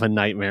little bit of a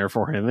nightmare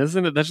for him,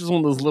 isn't it? That's just one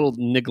of those little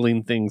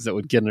niggling things that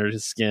would get under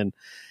his skin.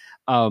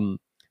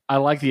 I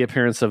like the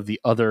appearance of the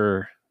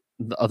other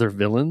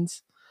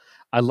villains.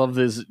 I love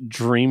this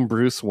dream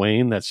Bruce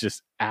Wayne that's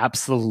just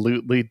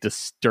absolutely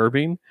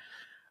disturbing.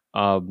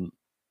 And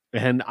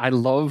I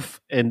love,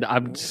 and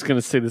I'm just going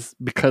to say this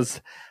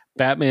because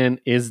Batman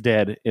is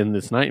dead in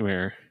this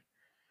nightmare.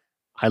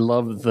 I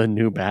love the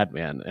new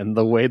Batman and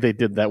the way they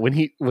did that.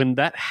 When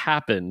that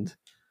happened,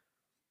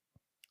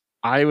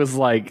 I was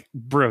like,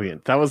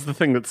 brilliant. That was the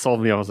thing that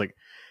sold me. I was like,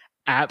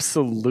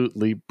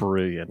 absolutely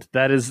brilliant.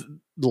 That is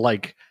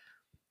like,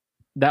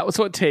 that was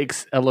what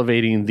takes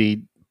elevating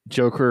the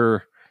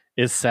Joker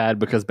is sad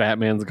because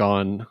Batman's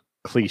gone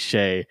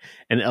cliche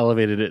and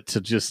elevated it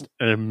to just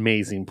an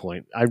amazing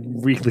point. I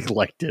really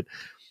liked it.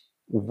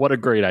 What a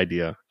great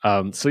idea.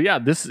 So yeah,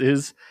 this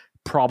is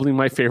probably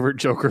my favorite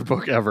Joker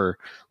book ever.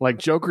 Like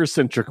Joker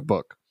centric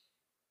book.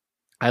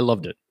 I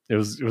loved it. It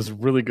was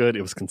really good.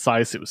 It was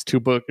concise. It was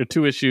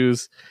two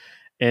issues,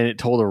 and it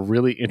told a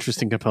really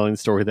interesting, compelling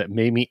story that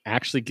made me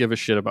actually give a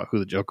shit about who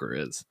the Joker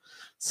is.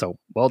 So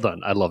well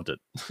done. I loved it.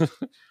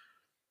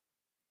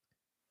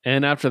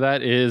 And after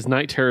that is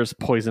Night Terror's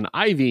Poison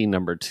Ivy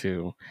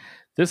 #2.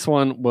 This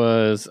one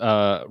was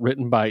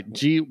written by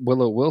G.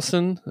 Willow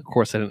Wilson. Of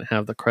course, I didn't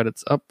have the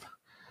credits up.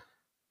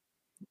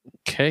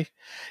 Okay.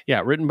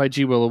 Yeah, written by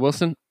G. Willow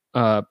Wilson.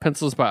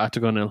 Pencils by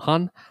Atagon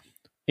Ilhan.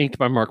 Inked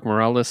by Mark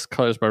Morales.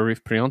 Colors by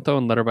Reef Prianto.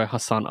 And letter by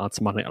Hassan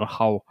Atsmani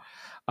Al-Haw.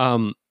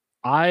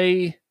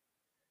 I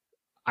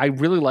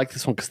really like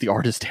this one because the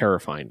art is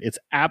terrifying. It's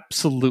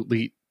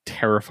absolutely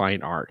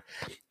terrifying art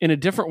in a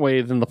different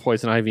way than the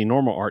Poison Ivy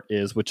normal art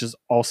is, which is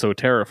also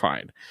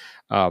terrifying.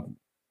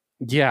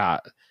 Yeah,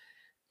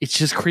 it's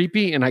just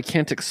creepy and I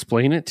can't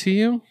explain it to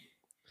you.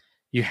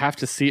 You have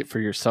to see it for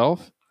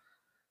yourself.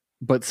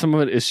 But some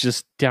of it is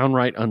just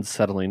downright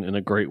unsettling in a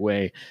great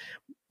way.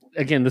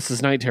 Again, this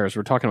is Night Terrors.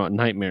 We're talking about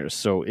nightmares.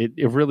 So it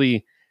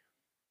really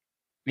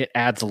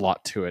adds a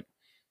lot to it.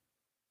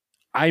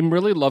 I'm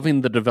really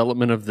loving the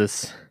development of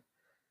this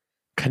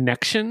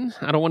connection.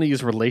 I don't want to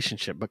use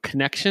relationship, but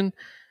connection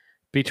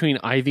between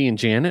Ivy and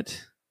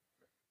Janet,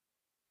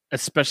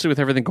 especially with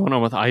everything going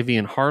on with Ivy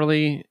and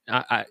Harley.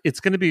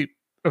 It's going to be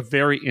a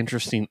very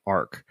interesting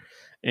arc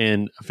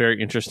and a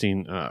very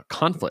interesting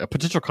conflict, a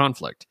potential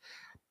conflict.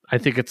 I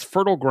think it's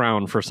fertile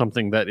ground for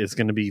something that is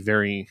going to be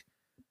very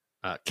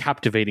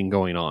captivating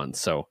going on.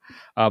 So,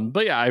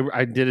 but yeah,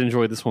 I did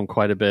enjoy this one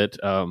quite a bit.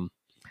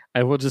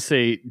 I will just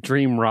say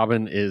Dream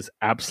Robin is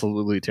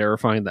absolutely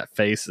terrifying. That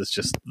face is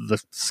just the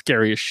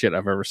scariest shit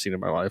I've ever seen in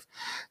my life.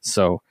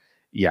 So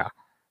yeah.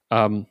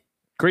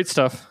 Great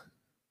stuff.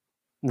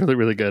 Really,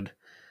 really good.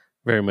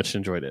 Very much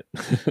enjoyed it.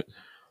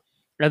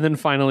 And then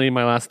finally,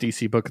 my last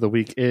DC book of the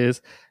week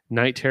is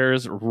Night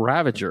Terrors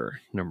Ravager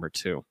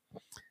 #2.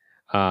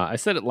 I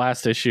said it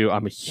last issue.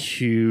 I'm a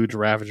huge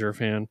Ravager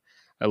fan.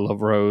 I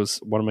love Rose,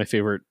 one of my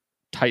favorite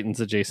Titans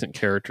adjacent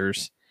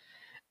characters.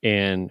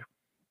 And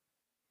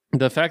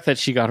the fact that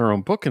she got her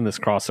own book in this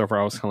crossover,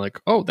 I was kind of like,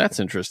 oh, that's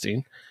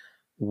interesting.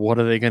 What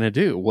are they going to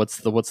do? What's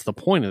the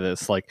point of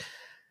this? Like,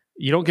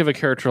 you don't give a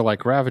character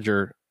like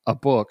Ravager a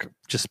book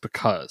just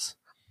because.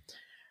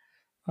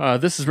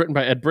 This is written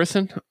by Ed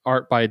Brisson,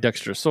 art by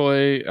Dexter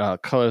Soy,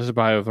 colors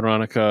by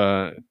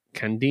Veronica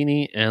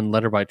Candini, and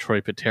letter by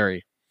Troy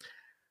Peteri.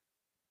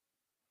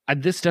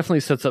 This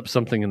definitely sets up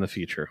something in the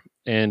future,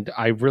 and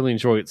I really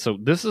enjoy it. So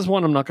this is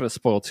one I'm not going to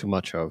spoil too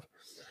much of.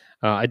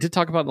 I did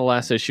talk about in the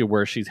last issue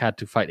where she's had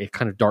to fight a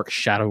kind of dark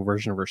shadow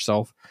version of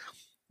herself.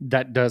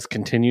 That does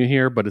continue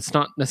here, but it's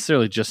not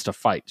necessarily just a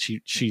fight.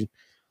 She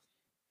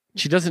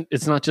doesn't.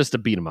 It's not just a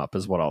beat 'em up,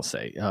 is what I'll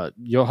say.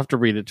 You'll have to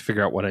read it to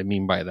figure out what I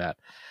mean by that.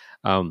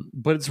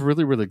 But it's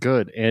really, really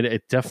good, and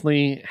it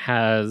definitely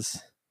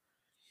has.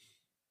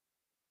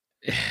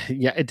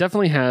 Yeah, it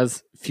definitely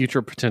has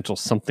future potential.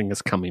 Something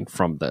is coming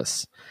from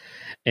this,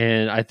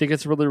 and I think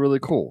it's really, really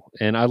cool.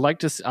 And I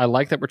like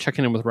that we're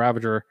checking in with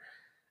Ravager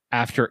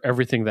after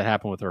everything that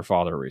happened with her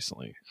father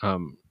recently.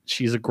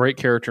 She's a great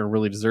character and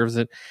really deserves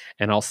it.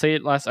 And I'll say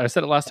it I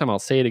said it last time. I'll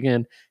say it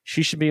again.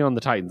 She should be on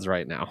the Titans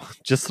right now.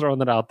 Just throwing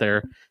that out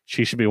there.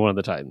 She should be one of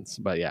the Titans.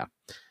 But yeah,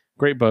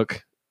 great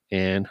book.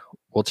 And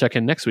we'll check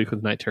in next week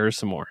with Night Terrors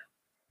some more.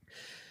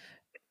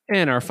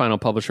 And our final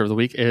publisher of the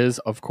week is,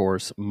 of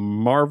course,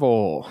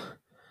 Marvel.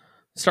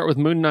 Start with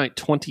Moon Knight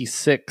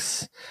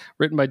 26,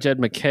 written by Jed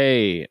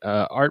MacKay,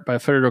 art by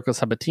Federico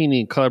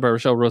Sabatini, color by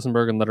Rochelle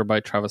Rosenberg, and letter by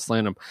Travis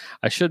Lanham.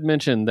 I should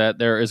mention that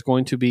there is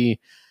going to be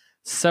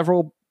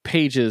several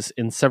pages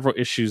in several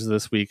issues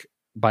this week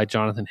by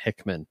Jonathan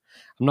Hickman.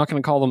 I'm not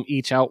going to call them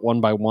each out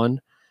one by one,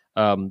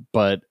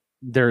 but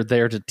they're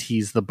there to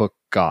tease the book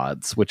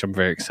gods, which I'm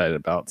very excited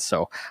about.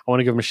 So I want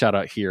to give them a shout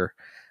out here.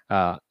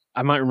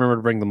 I might remember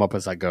to bring them up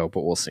as I go,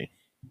 but we'll see.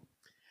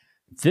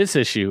 This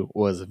issue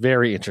was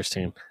very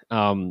interesting,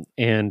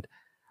 and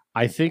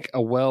I think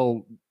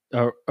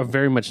a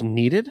very much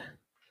needed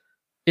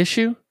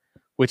issue,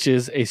 which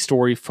is a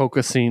story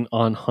focusing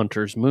on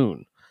Hunter's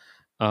Moon.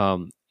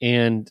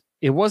 And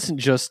it wasn't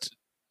just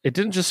it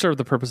didn't just serve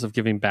the purpose of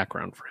giving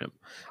background for him,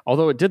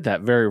 although it did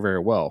that very, very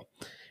well.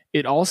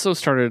 It also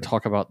started to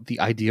talk about the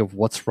idea of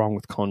what's wrong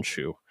with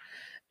Khonshu,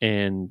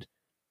 and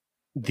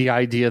the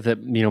idea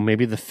that, you know,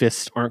 maybe the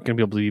fists aren't going to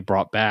be able to be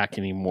brought back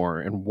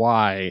anymore, and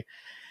why.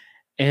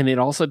 And it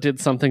also did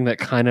something that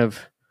kind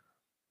of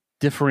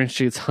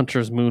differentiates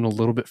Hunter's Moon a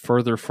little bit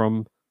further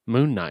from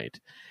Moon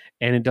Knight.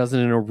 And it does it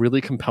in a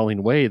really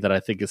compelling way that I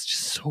think is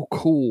just so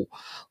cool.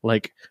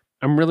 Like,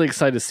 I'm really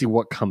excited to see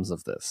what comes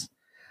of this.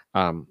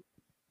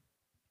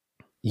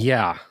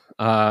 Yeah.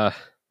 Not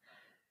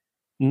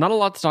a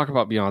lot to talk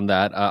about beyond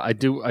that. I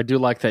do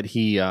like that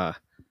he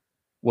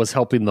was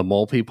helping the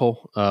mole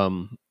people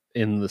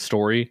in the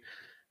story,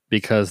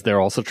 because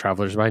they're also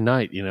travelers by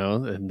night, you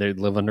know, and they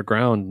live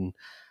underground. And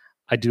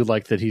I do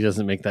like that he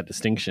doesn't make that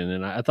distinction.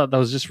 And I thought that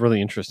was just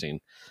really interesting.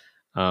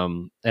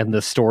 And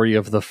the story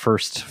of the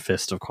first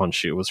fist of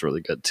Khonshu was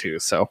really good too.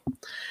 So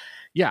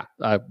yeah,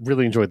 I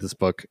really enjoyed this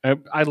book.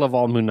 I love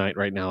all Moon Knight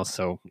right now,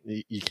 so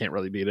you can't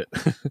really beat it.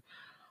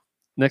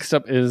 Next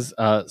up is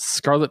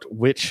Scarlet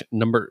Witch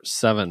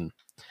 #7,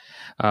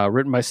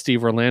 written by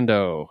Steve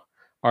Orlando,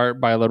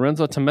 art by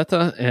Lorenzo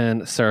Tameta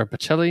and Sarah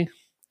Pacelli,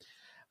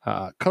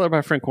 color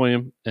by Frank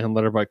William, and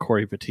letter by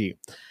Corey Petit.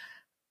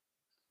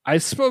 I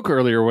spoke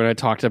earlier when I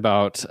talked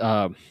about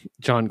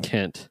John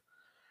Kent,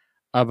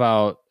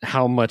 about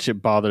how much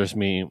it bothers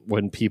me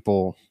when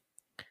people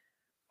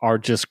are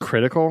just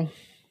critical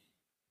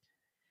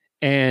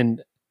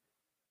and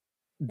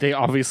they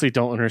obviously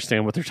don't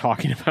understand what they're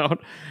talking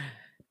about.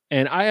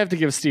 And I have to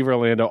give Steve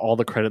Orlando all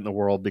the credit in the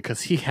world,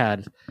 because he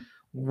had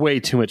way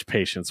too much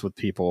patience with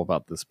people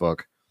about this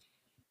book.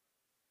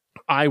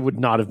 I would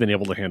not have been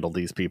able to handle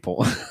these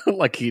people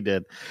like he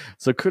did.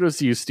 So kudos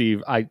to you,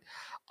 Steve.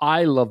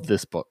 I love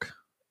this book.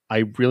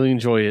 I really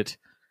enjoy it.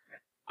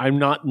 I'm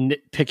not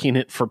nitpicking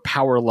it for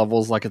power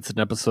levels like it's an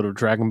episode of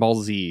Dragon Ball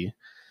Z.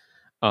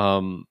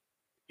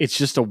 It's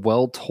just a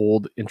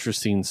well-told,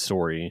 interesting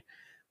story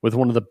with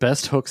one of the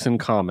best hooks in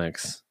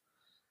comics,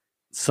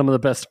 some of the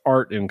best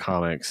art in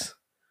comics,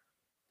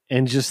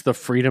 and just the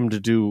freedom to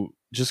do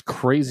just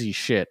crazy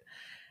shit.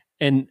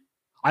 And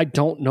I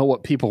don't know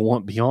what people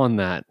want beyond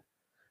that.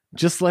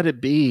 Just let it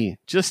be.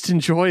 Just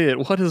enjoy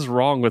it. What is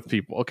wrong with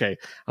people? Okay,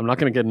 I'm not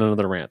going to get into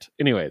another rant.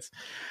 Anyways,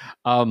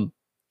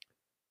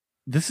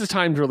 this is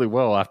timed really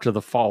well after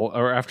the fall,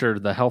 or after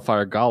the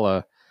Hellfire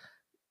Gala.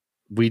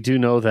 We do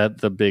know that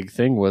the big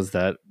thing was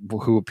that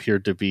who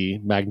appeared to be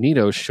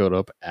Magneto showed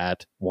up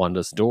at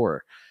Wanda's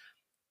door.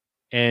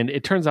 And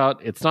it turns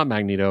out it's not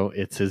Magneto,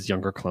 it's his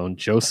younger clone,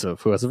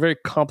 Joseph, who has a very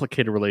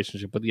complicated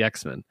relationship with the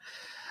X-Men.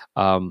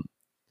 I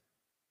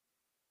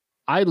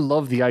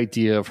love the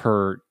idea of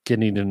her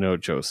getting to know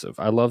Joseph.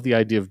 I love the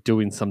idea of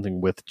doing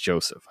something with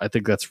Joseph. I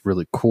think that's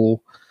really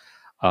cool.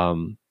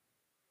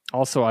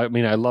 Also, I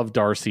mean, I love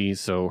Darcy,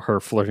 so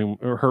her flirting,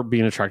 or her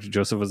being attracted to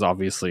Joseph is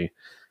obviously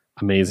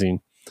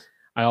amazing.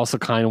 I also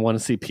kind of want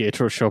to see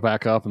Pietro show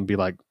back up and be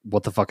like,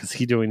 what the fuck is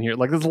he doing here?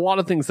 Like, there's a lot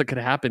of things that could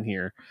happen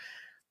here.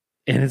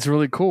 And it's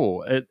really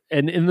cool.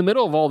 And in the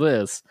middle of all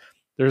this,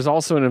 there's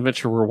also an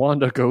adventure where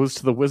Wanda goes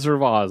to the Wizard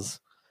of Oz.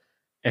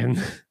 And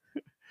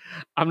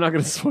I'm not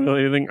going to spoil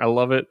anything. I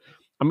love it.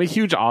 I'm a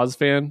huge Oz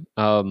fan.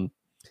 I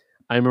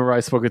remember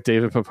I spoke with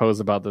David Papose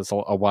about this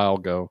a while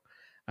ago,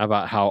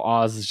 about how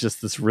Oz is just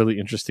this really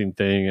interesting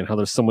thing, and how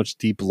there's so much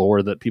deep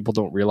lore that people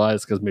don't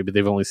realize because maybe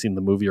they've only seen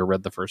the movie or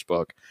read the first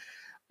book.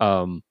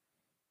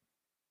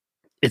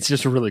 It's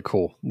just really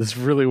cool. It's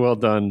really well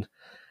done.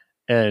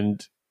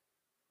 And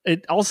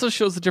it also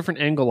shows a different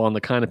angle on the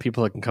kind of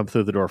people that can come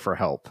through the door for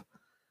help.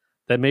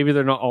 That maybe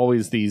they're not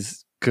always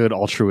these good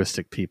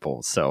altruistic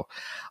people. So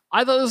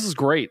I thought this was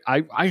great.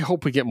 I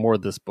hope we get more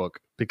of this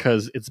book,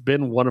 because it's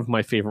been one of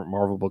my favorite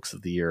Marvel books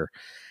of the year.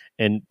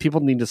 And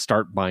people need to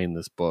start buying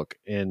this book.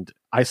 And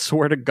I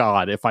swear to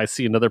God, if I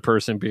see another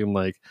person being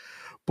like,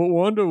 but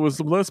Wanda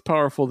was less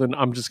powerful, then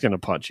I'm just going to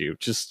punch you.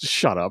 Just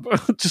shut up.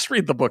 Just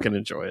read the book and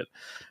enjoy it.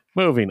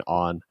 Moving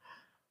on.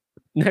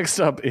 Next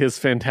up is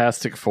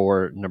Fantastic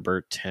Four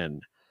 #10.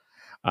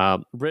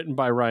 Written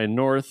by Ryan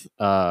North,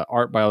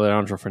 art by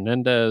Alejandro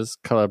Fernandez,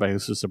 color by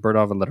Jesus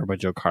Burdov, and letter by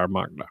Joe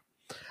Caramagna.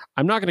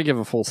 I'm not going to give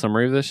a full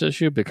summary of this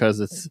issue because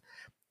it's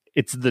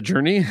the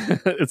journey.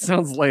 It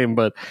sounds lame,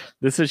 but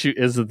this issue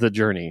is the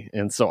journey,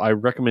 and so I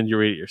recommend you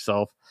read it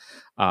yourself.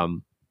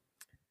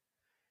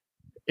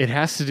 It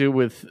has to do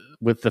with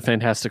the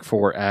Fantastic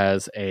Four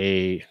as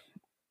an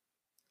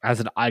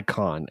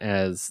icon,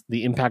 as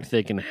the impact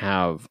they can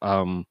have.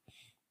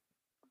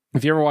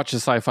 If you ever watch a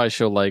sci-fi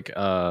show like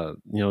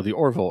The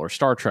Orville or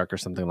Star Trek or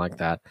something like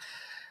that,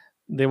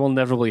 they will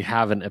inevitably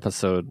have an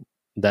episode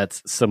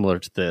that's similar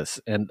to this.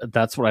 And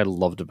that's what I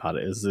loved about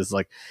it is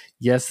like,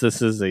 yes,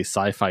 this is a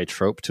sci-fi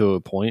trope to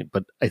a point,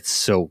 but it's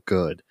so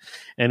good.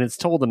 And it's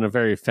told in a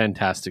very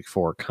Fantastic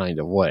Four kind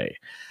of way.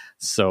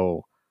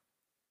 So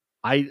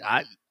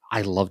I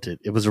loved it.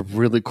 It was a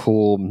really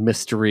cool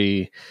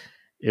mystery.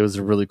 It was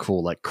a really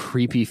cool, like,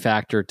 creepy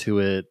factor to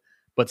it,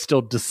 but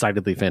still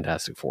decidedly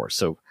Fantastic Four.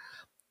 So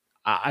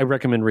I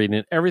recommend reading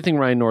it. Everything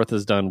Ryan North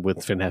has done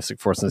with Fantastic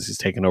Four since he's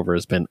taken over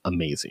has been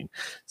amazing.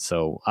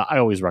 So I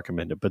always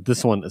recommend it, but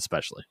this one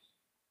especially.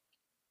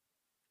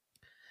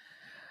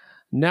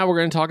 Now we're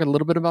going to talk a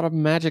little bit about a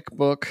magic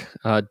book,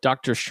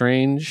 Doctor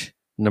Strange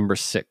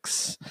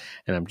 #6.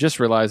 And I'm just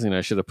realizing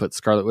I should have put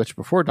Scarlet Witch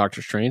before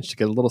Doctor Strange to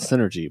get a little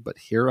synergy, but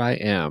here I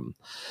am.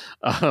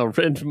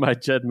 Written by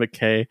Jed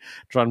MacKay,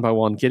 drawn by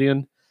Juan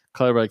Gideon,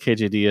 colored by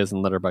KJ Diaz,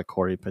 and lettered by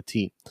Corey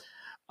Petit.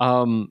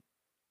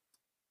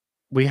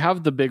 We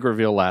have the big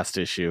reveal last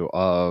issue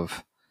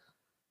of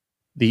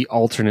the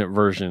alternate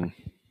version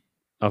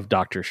of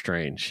Doctor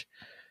Strange.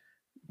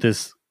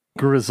 This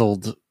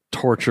grizzled,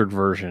 tortured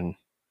version.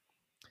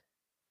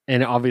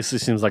 And it obviously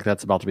seems like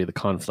that's about to be the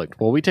conflict.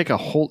 Well, we take a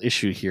whole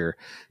issue here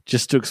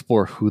just to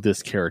explore who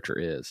this character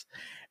is.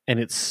 And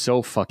it's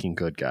so fucking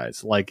good,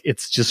 guys. Like,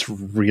 it's just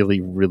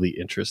really, really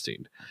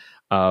interesting.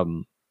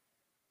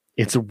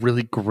 It's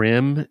really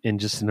grim in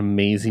just an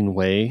amazing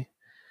way.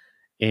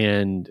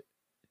 And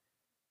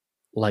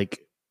like,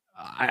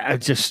 I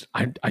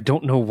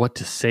don't know what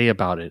to say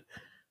about it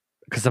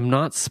because I'm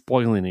not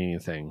spoiling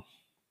anything.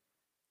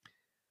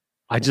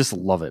 I just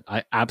love it.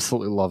 I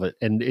absolutely love it.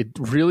 And it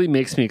really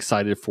makes me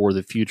excited for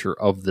the future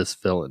of this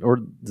villain, or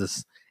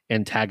this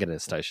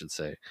antagonist, I should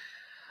say,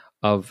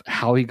 of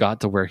how he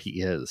got to where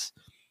he is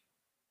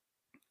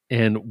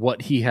and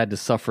what he had to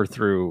suffer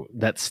through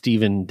that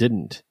Steven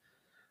didn't.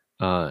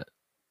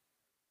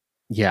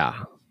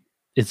 Yeah,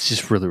 it's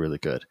just really, really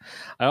good.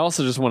 I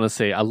also just want to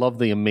say I love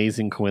the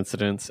amazing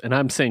coincidence, and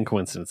I'm saying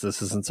coincidence,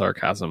 this isn't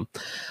sarcasm,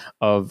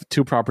 of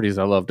two properties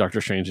I love,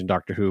 Doctor Strange and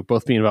Doctor Who,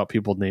 both being about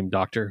people named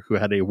Doctor who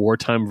had a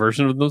wartime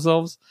version of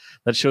themselves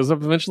that shows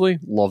up eventually.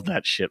 Love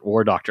that shit.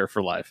 War Doctor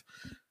for life.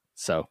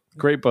 So,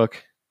 great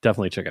book.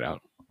 Definitely check it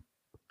out.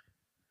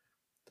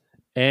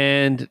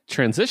 And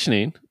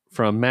transitioning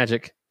from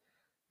Magic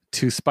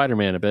to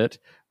Spider-Man a bit,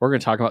 we're going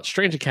to talk about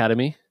Strange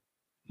Academy,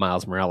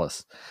 Miles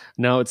Morales.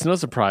 Now, it's no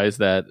surprise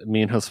that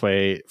me and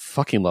Josue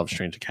fucking love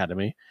Strange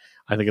Academy.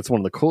 I think it's one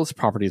of the coolest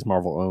properties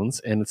Marvel owns,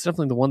 and it's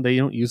definitely the one they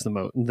don't use the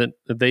most, that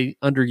they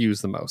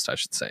underuse the most, I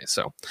should say.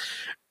 So,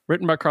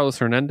 written by Carlos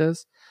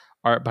Hernandez,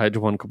 art by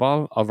Juan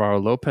Cabal, Alvaro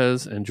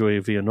Lopez, and Joey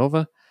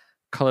Villanova,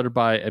 colored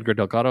by Edgar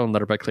Delgado, and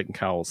lettered by Clayton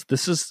Cowles.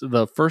 This is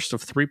the first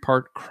of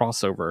 3-part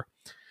crossover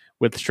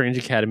with Strange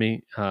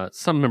Academy,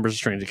 some members of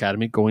Strange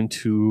Academy going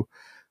to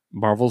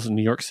Marvel's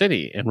New York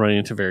City and running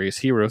into various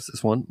heroes.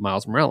 This one,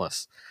 Miles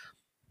Morales.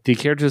 The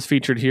characters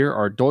featured here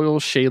are Doyle,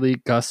 Shaley,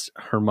 Gus,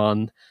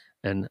 Herman,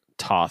 and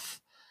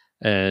Toth.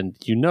 And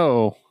you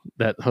know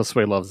that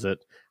Josue loves it.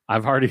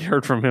 I've already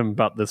heard from him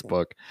about this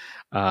book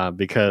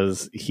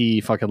because he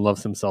fucking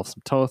loves himself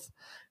some Toth.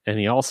 And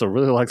he also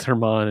really likes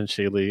Herman and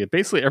Shaley.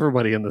 Basically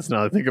everybody in this,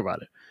 now that I think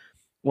about it.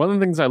 One of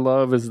the things I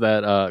love is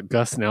that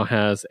Gus now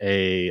has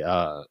a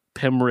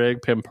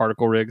PIM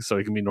particle rig, so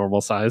he can be normal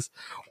size,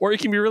 or he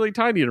can be really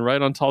tiny and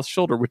ride on Toth's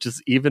shoulder, which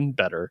is even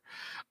better.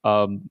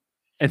 And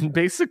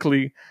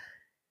basically,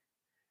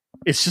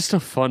 it's just a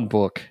fun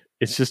book.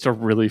 It's just a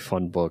really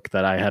fun book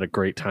that I had a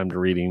great time to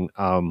reading.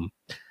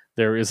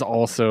 There is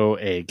also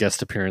a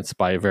guest appearance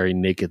by a very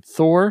naked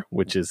Thor,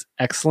 which is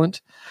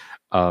excellent.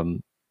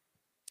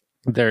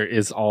 There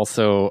is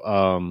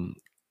also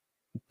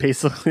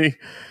basically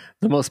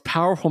the most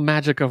powerful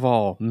magic of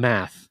all,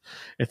 math.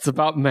 It's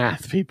about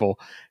math, people.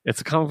 It's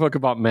a comic book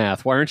about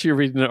math. Why aren't you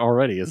reading it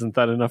already? Isn't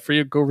that enough for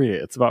you? Go read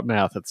it. It's about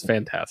math. It's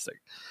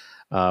fantastic.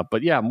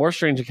 But yeah, more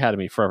Strange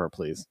Academy forever,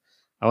 please.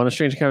 I want a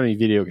Strange Academy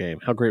video game.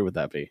 How great would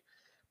that be?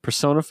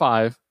 Persona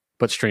 5,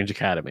 but Strange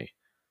Academy.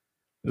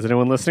 Is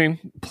anyone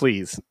listening?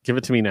 Please, give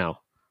it to me now.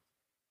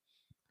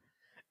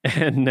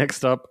 And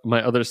next up,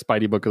 my other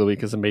Spidey book of the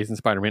week is Amazing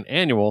Spider-Man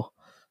Annual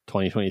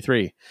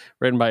 2023,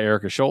 written by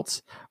Erica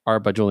Schultz,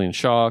 art by Julian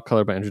Shaw,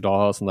 colored by Andrew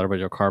Dahlhaus, and lettered by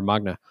Jokar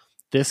Magna.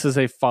 This is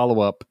a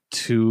follow-up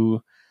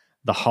to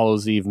the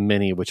Hallows Eve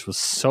mini, which was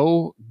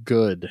so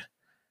good.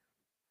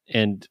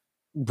 And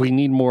we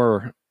need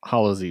more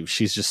Hallows Eve.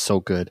 She's just so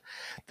good.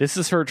 This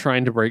is her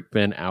trying to break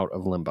Ben out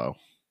of limbo.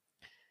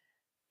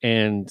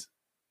 And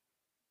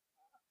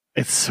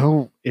it's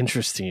so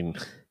interesting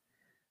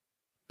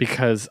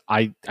because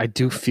I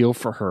do feel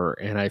for her,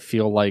 and I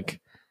feel like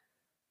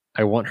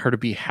I want her to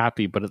be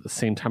happy, but at the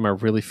same time, I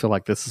really feel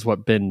like this is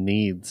what Ben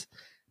needs.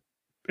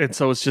 And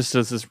so it's just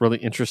this really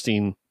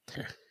interesting,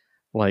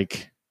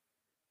 like,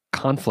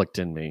 conflict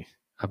in me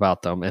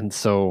about them. And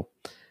so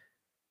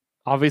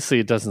obviously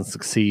it doesn't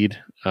succeed.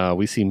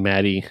 We see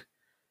Maddie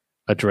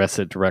address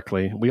it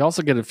directly. We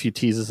also get a few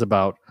teases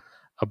about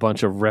a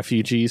bunch of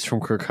refugees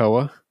from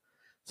Krakoa.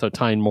 So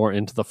tying more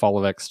into the Fall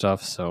of X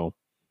stuff. So,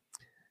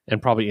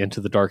 and probably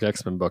into the Dark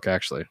X-Men book,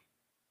 actually.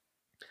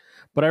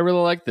 But I really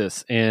like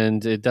this,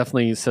 and it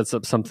definitely sets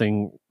up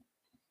something,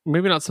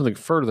 maybe not something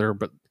further,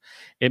 but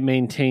it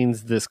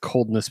maintains this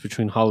coldness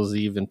between Hallows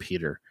Eve and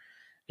Peter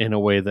in a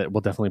way that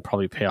will definitely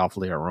probably pay off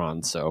later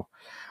on. So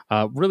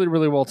really,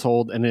 really well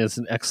told, and it is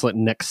an excellent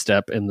next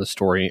step in the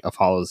story of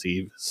Hallows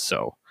Eve.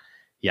 So,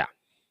 yeah.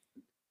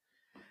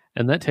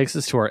 And that takes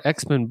us to our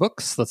X-Men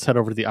books. Let's head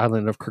over to the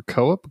island of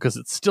Krakoa, because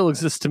it still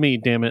exists to me,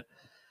 damn it.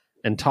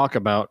 and talk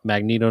about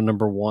Magneto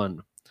 #1.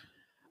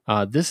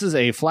 This is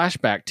a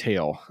flashback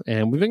tale,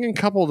 and we've been getting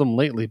a couple of them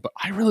lately, but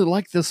I really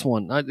like this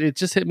one. It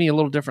just hit me a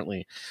little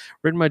differently.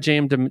 Written by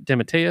J.M.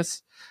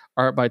 DeMatteis,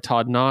 art by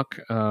Todd Knock,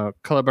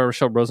 color by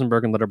Rochelle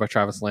Rosenberg, and letter by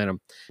Travis Lanham.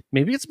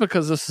 Maybe it's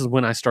because this is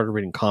when I started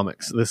reading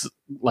comics. This is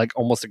like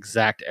almost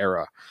exact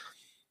era.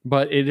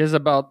 But it is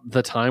about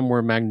the time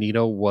where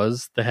Magneto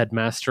was the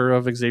headmaster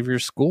of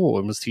Xavier's school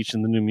and was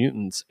teaching the New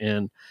Mutants.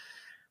 And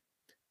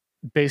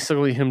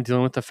basically him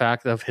dealing with the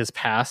fact of his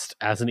past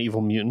as an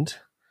evil mutant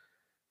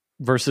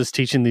versus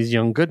teaching these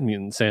young good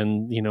mutants,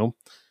 and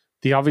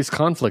the obvious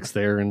conflicts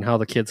there, and how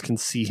the kids can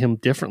see him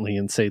differently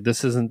and say,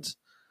 this isn't,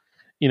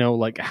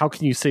 like, how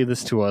can you say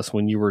this to us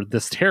when you were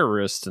this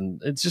terrorist?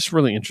 And it's just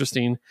really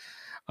interesting.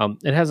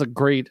 It has a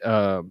great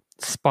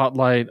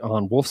spotlight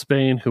on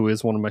Wolfsbane, who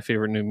is one of my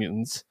favorite New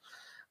Mutants.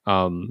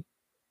 When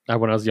I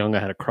was young, I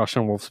had a crush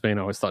on Wolfsbane.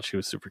 I always thought she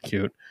was super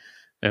cute,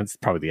 and it's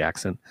probably the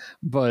accent,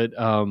 but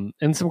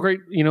and some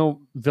great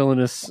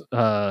villainous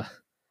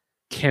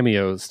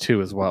cameos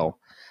too as well.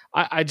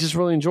 I just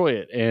really enjoy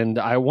it, and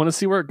I want to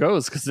see where it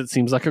goes because it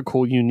seems like a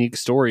cool, unique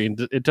story, and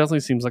it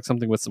definitely seems like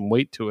something with some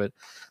weight to it.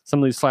 Some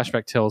of these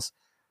flashback tales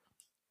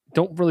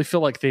don't really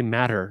feel like they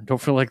matter, don't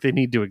feel like they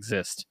need to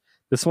exist.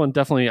 This one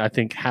definitely, I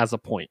think, has a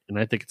point, and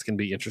I think it's going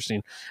to be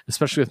interesting,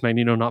 especially with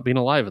Magneto not being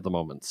alive at the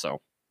moment.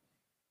 So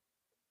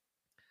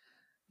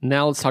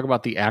now let's talk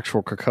about the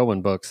actual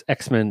Krakoan books,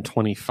 X-Men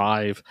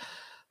 25.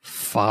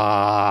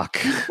 Fuck.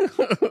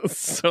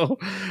 So,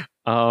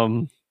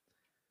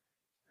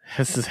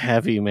 this is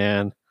heavy,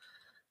 man.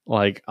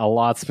 Like, a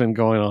lot's been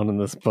going on in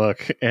this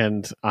book,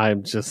 and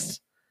I'm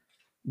just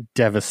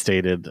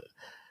devastated.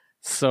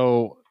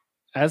 So,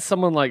 as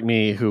someone like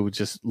me who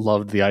just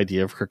loved the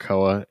idea of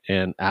Krakoa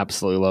and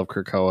absolutely loved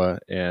Krakoa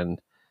and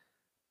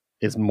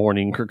is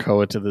mourning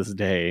Krakoa to this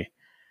day,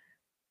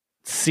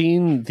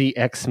 seeing the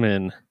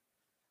X-Men,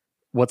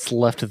 what's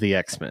left of the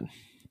X-Men,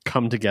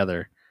 come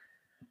together,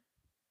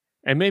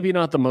 and maybe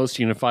not the most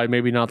unified,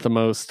 maybe not the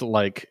most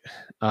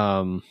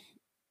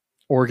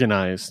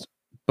organized,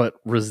 but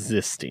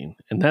resisting.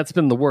 And that's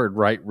been the word,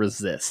 right?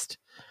 Resist.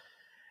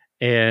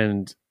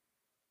 And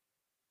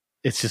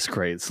it's just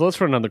great. So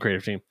let's run on the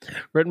creative team.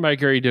 Written by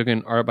Gary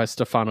Duggan, art by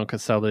Stefano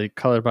Caselli,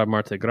 colored by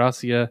Marte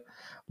Gracia,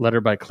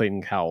 letter by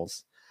Clayton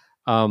Cowles.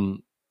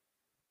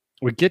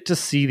 We get to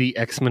see the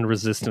X-Men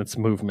resistance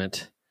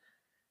movement,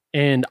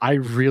 and I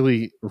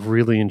really,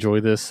 really enjoy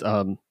this.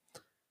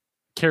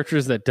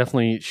 Characters that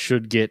definitely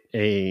should get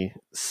a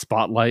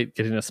spotlight,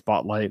 getting a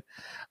spotlight.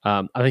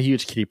 I'm a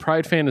huge Kitty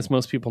Pryde fan, as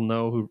most people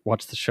know who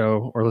watch the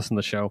show or listen to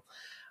the show.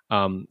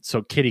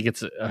 So Kitty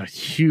gets a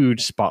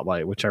huge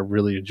spotlight, which I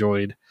really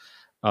enjoyed.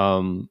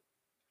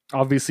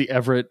 Obviously,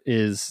 Everett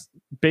is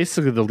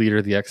basically the leader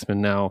of the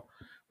X-Men now.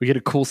 We get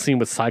a cool scene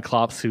with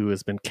Cyclops, who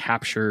has been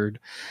captured.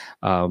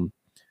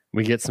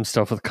 We get some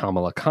stuff with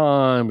Kamala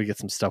Khan. We get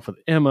some stuff with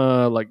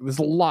Emma. Like, there's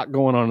a lot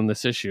going on in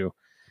this issue,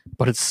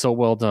 but it's so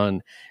well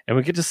done. And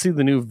we get to see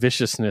the new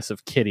viciousness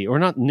of Kitty, or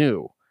not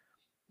new,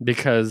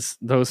 because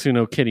those who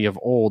know Kitty of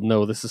old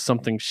know this is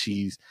something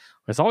she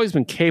has always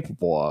been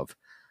capable of,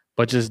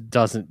 but just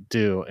doesn't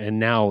do. And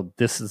now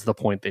this is the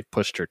point they've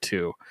pushed her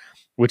to,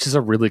 which is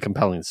a really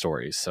compelling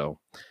story. So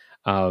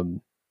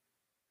I'm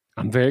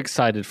very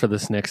excited for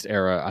this next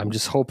era. I'm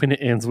just hoping it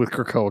ends with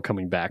Krakoa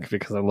coming back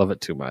because I love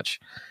it too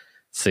much.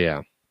 So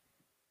yeah.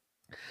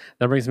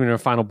 That brings me to our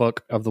final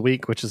book of the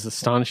week, which is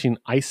Astonishing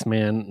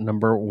Iceman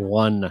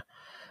 #1.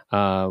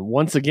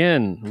 Once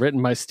again,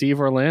 written by Steve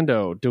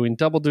Orlando, doing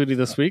double duty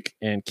this week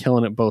and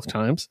killing it both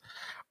times.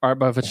 Art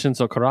by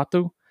Vincenzo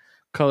Corrado,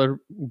 colored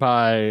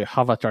by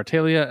Hava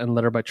Tartaglia, and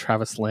letter by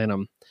Travis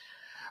Lanham.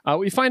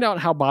 We find out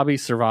how Bobby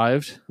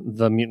survived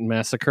the mutant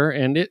massacre,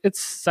 and it's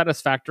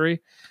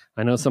satisfactory.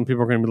 I know some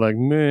people are going to be like,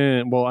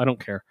 meh, well, I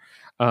don't care.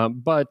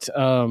 But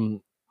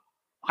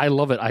I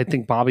love it. I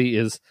think Bobby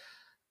is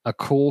a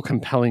cool,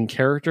 compelling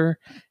character.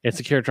 It's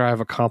a character I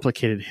have a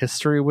complicated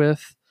history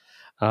with,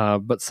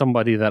 but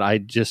somebody that I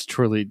just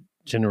truly,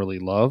 generally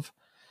love.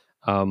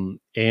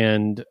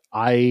 And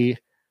I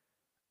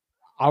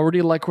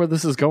already like where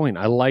this is going.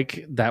 I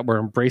like that we're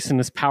embracing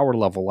his power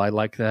level. I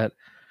like that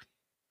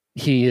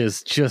he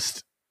is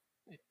just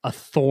a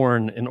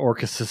thorn in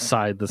Orcus's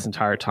side this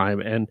entire time.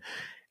 And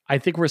I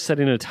think we're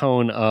setting a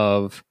tone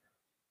of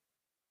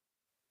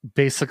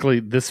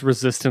basically this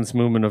resistance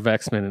movement of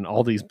X-Men, and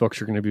all these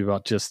books are going to be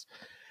about just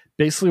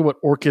basically what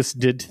Orcus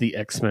did to the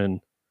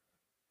X-Men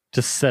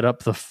to set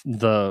up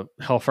the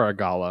Hellfire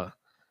Gala,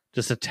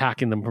 just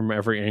attacking them from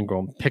every angle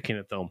and picking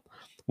at them.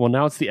 Well,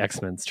 now it's the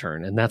X-Men's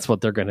turn, and that's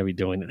what they're going to be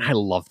doing. And I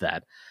love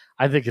that.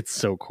 I think it's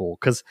so cool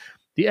because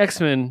the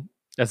X-Men,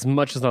 as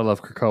much as I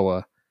love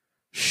Krakoa,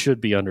 should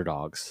be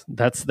underdogs.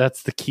 That's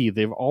the key.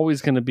 They're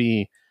always going to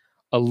be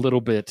a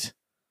little bit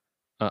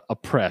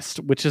oppressed,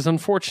 which is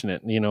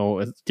unfortunate,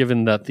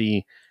 given that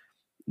the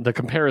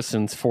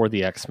comparisons for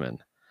the X-Men.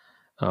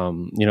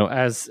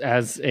 As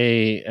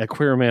a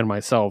queer man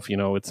myself,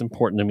 it's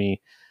important to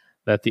me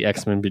that the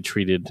X-Men be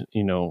treated,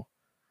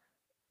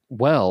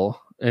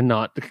 well, and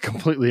not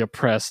completely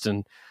oppressed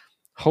and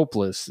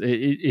hopeless.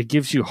 It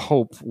gives you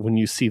hope when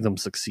you see them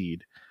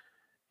succeed.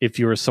 If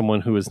you are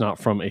someone who is not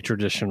from a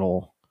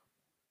traditional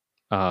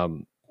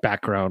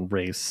background,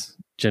 race,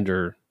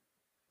 gender,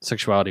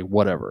 sexuality,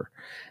 whatever.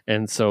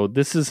 And so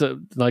this is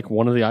like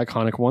one of the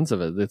iconic ones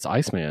of it. It's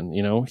Iceman.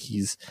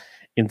 He's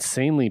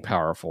insanely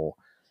powerful.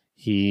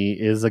 He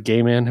is a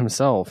gay man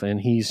himself,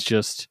 and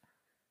he's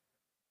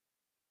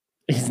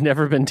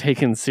never been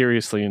taken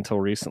seriously until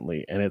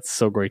recently, and it's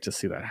so great to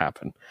see that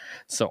happen.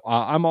 So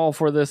I'm all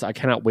for this. I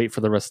cannot wait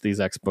for the rest of these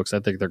X books. I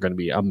think they're going to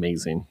be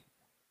amazing.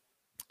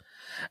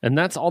 And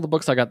that's all the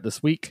books I got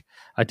this week.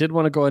 I did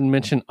want to go ahead and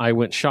mention I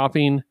went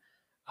shopping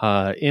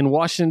in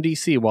Washington,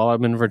 D.C. while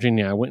I'm in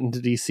Virginia. I went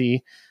into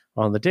D.C.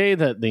 on the day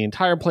that the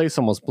entire place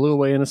almost blew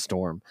away in a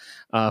storm.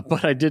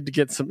 But I did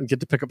get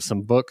to pick up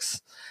some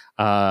books.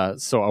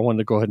 So I wanted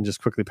to go ahead and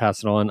just quickly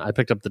pass it on. I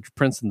picked up The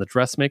Prince and the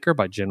Dressmaker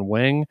by Jen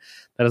Wang.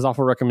 That is off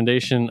a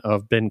recommendation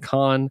of Ben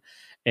Kahn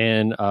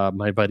and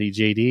my buddy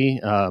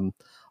JD.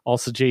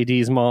 Also,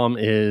 JD's mom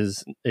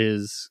is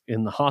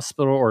in the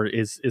hospital or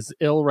is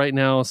ill right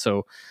now.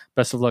 So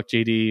best of luck,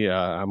 JD.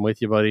 I'm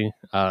with you, buddy.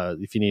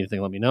 If you need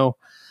anything, let me know.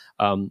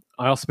 I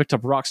also picked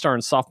up Rockstar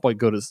and Softboy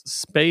Go to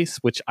Space,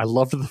 which I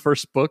loved the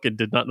first book and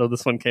did not know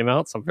this one came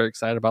out. So I'm very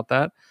excited about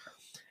that.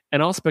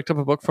 And I also picked up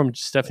a book from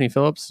Stephanie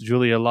Phillips,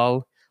 Julia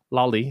Lally,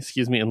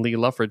 and Lee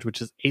Luffridge,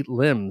 which is 8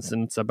 Limbs,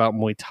 and it's about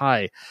Muay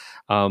Thai.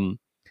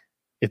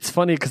 It's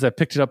funny because I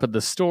picked it up at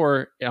the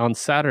store on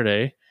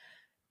Saturday,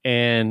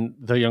 and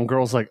the young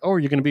girl's like, "Oh, are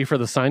you going to be for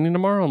the signing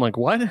tomorrow?" I'm like,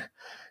 "What?"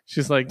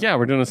 She's like, "Yeah,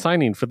 we're doing a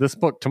signing for this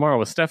book tomorrow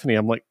with Stephanie."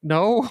 I'm like,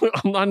 "No,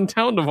 I'm not in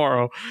town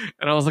tomorrow."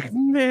 And I was like,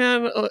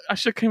 "Man, I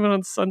should have came in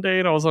on Sunday,"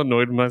 and I was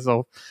annoyed with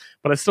myself.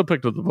 But I still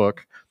picked up the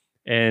book.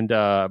 And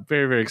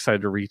very, very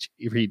excited to read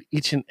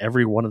each and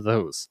every one of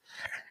those.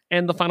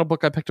 And the final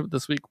book I picked up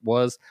this week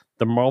was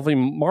the Marvel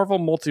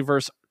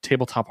Multiverse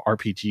tabletop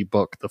RPG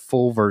book, the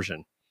full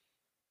version.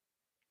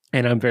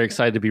 And I'm very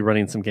excited to be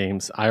running some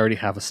games. I already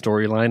have a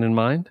storyline in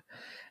mind,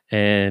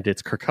 and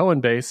it's Krakoan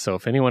based. So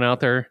if anyone out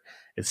there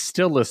is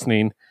still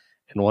listening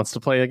and wants to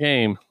play a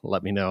game,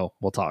 let me know.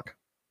 We'll talk.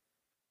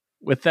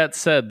 With that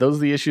said, those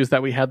are the issues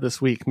that we had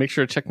this week. Make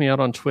sure to check me out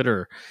on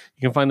Twitter.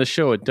 You can find the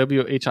show at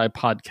WHI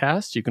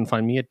Podcast. You can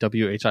find me at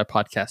WHI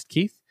Podcast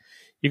Keith.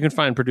 You can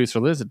find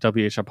producer Liz at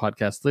WHI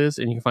Podcast Liz.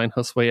 And you can find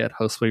Josue at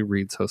Josue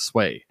Reads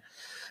Josue.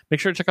 Make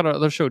sure to check out our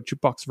other show,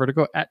 Jukebox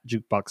Vertigo, at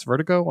Jukebox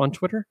Vertigo on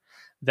Twitter.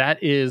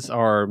 That is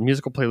our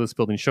musical playlist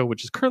building show,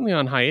 which is currently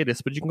on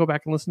hiatus, but you can go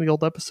back and listen to the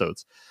old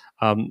episodes.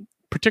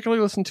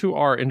 Particularly listen to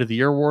our End of the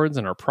Year Awards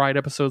and our Pride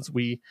episodes.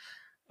 We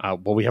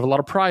have a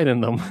lot of pride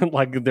in them.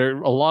 Like, they're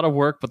a lot of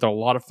work, but they're a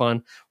lot of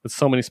fun with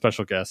so many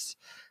special guests.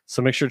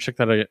 So make sure to check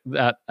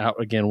that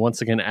out again,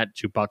 once again, at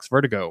Jukebox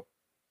Vertigo.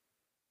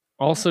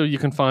 Also, you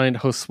can find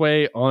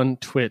Josue on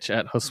Twitch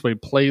at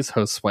Josue Plays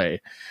Josue.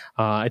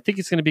 I think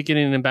he's going to be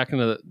getting back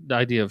into the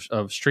idea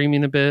of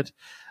streaming a bit,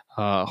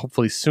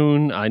 hopefully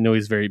soon. I know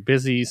he's very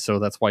busy, so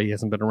that's why he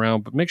hasn't been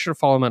around. But make sure to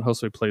follow him at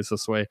Josue Plays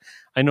Josue.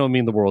 I know it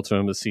means the world to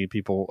him to see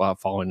people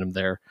following him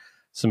there,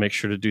 so make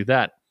sure to do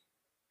that.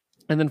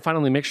 And then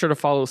finally, make sure to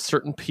follow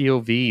Certain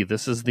POV.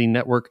 This is the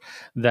network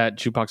that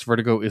Jukebox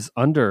Vertigo is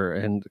under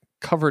and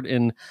covered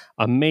in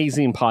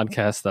amazing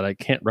podcasts that I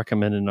can't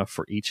recommend enough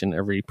for each and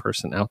every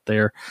person out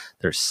there.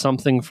 There's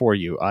something for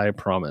you, I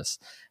promise.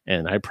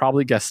 And I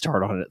probably guest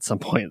starred on it at some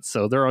point.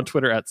 So they're on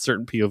Twitter at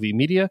Certain POV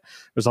Media.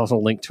 There's also a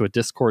link to a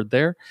Discord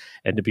there.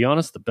 And to be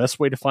honest, the best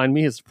way to find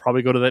me is to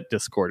probably go to that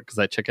Discord because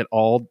I check it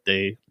all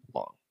day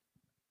long.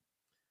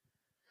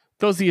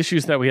 Those are the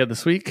issues that we had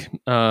this week.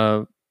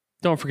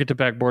 Don't forget to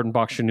backboard and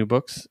box your new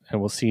books, and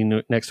we'll see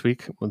you next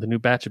week with a new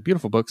batch of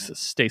beautiful books.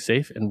 Stay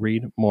safe and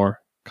read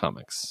more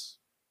comics.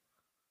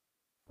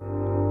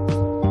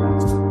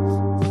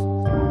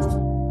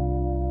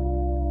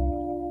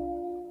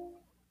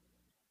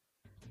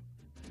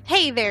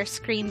 Hey there,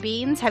 Screen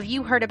Beans. Have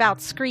you heard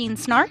about Screen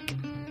Snark?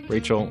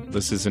 Rachel,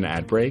 this is an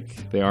ad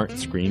break. They aren't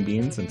Screen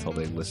Beans until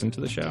they listen to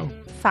the show.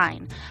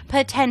 Fine.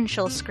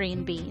 Potential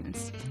Screen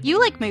Beans. You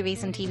like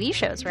movies and TV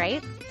shows,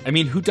 right? I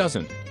mean, who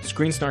doesn't?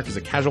 Screen Snark is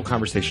a casual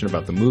conversation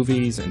about the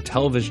movies and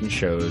television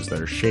shows that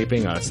are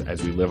shaping us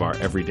as we live our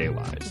everyday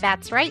lives.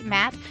 That's right,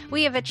 Matt.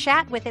 We have a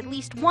chat with at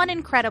least one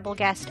incredible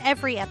guest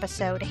every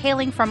episode,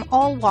 hailing from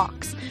all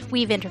walks.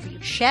 We've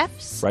interviewed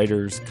chefs,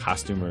 writers,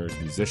 costumers,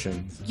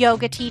 musicians,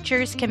 yoga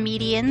teachers,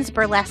 comedians,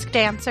 burlesque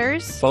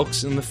dancers,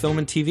 folks in the film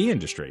and TV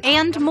industry,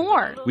 and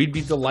more. We'd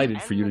be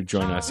delighted for you to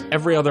join us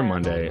every other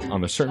Monday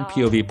on the Certain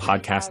POV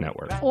Podcast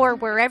Network. Or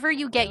wherever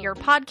you get your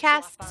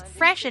podcasts,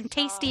 fresh and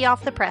tasty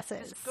off the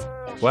presses.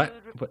 What?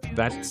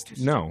 That's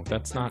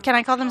not... Can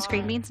I call them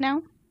Screen Beans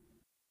now?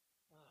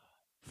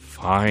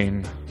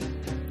 Fine.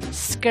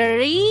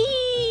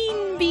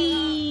 Screen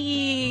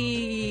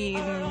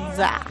Beans.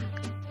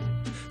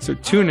 So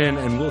tune in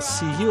and we'll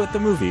see you at the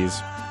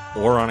movies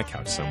or on a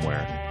couch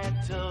somewhere.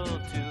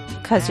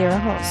 'Cause you're a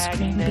whole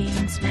Screen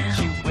Beans now.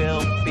 She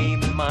will be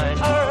mine.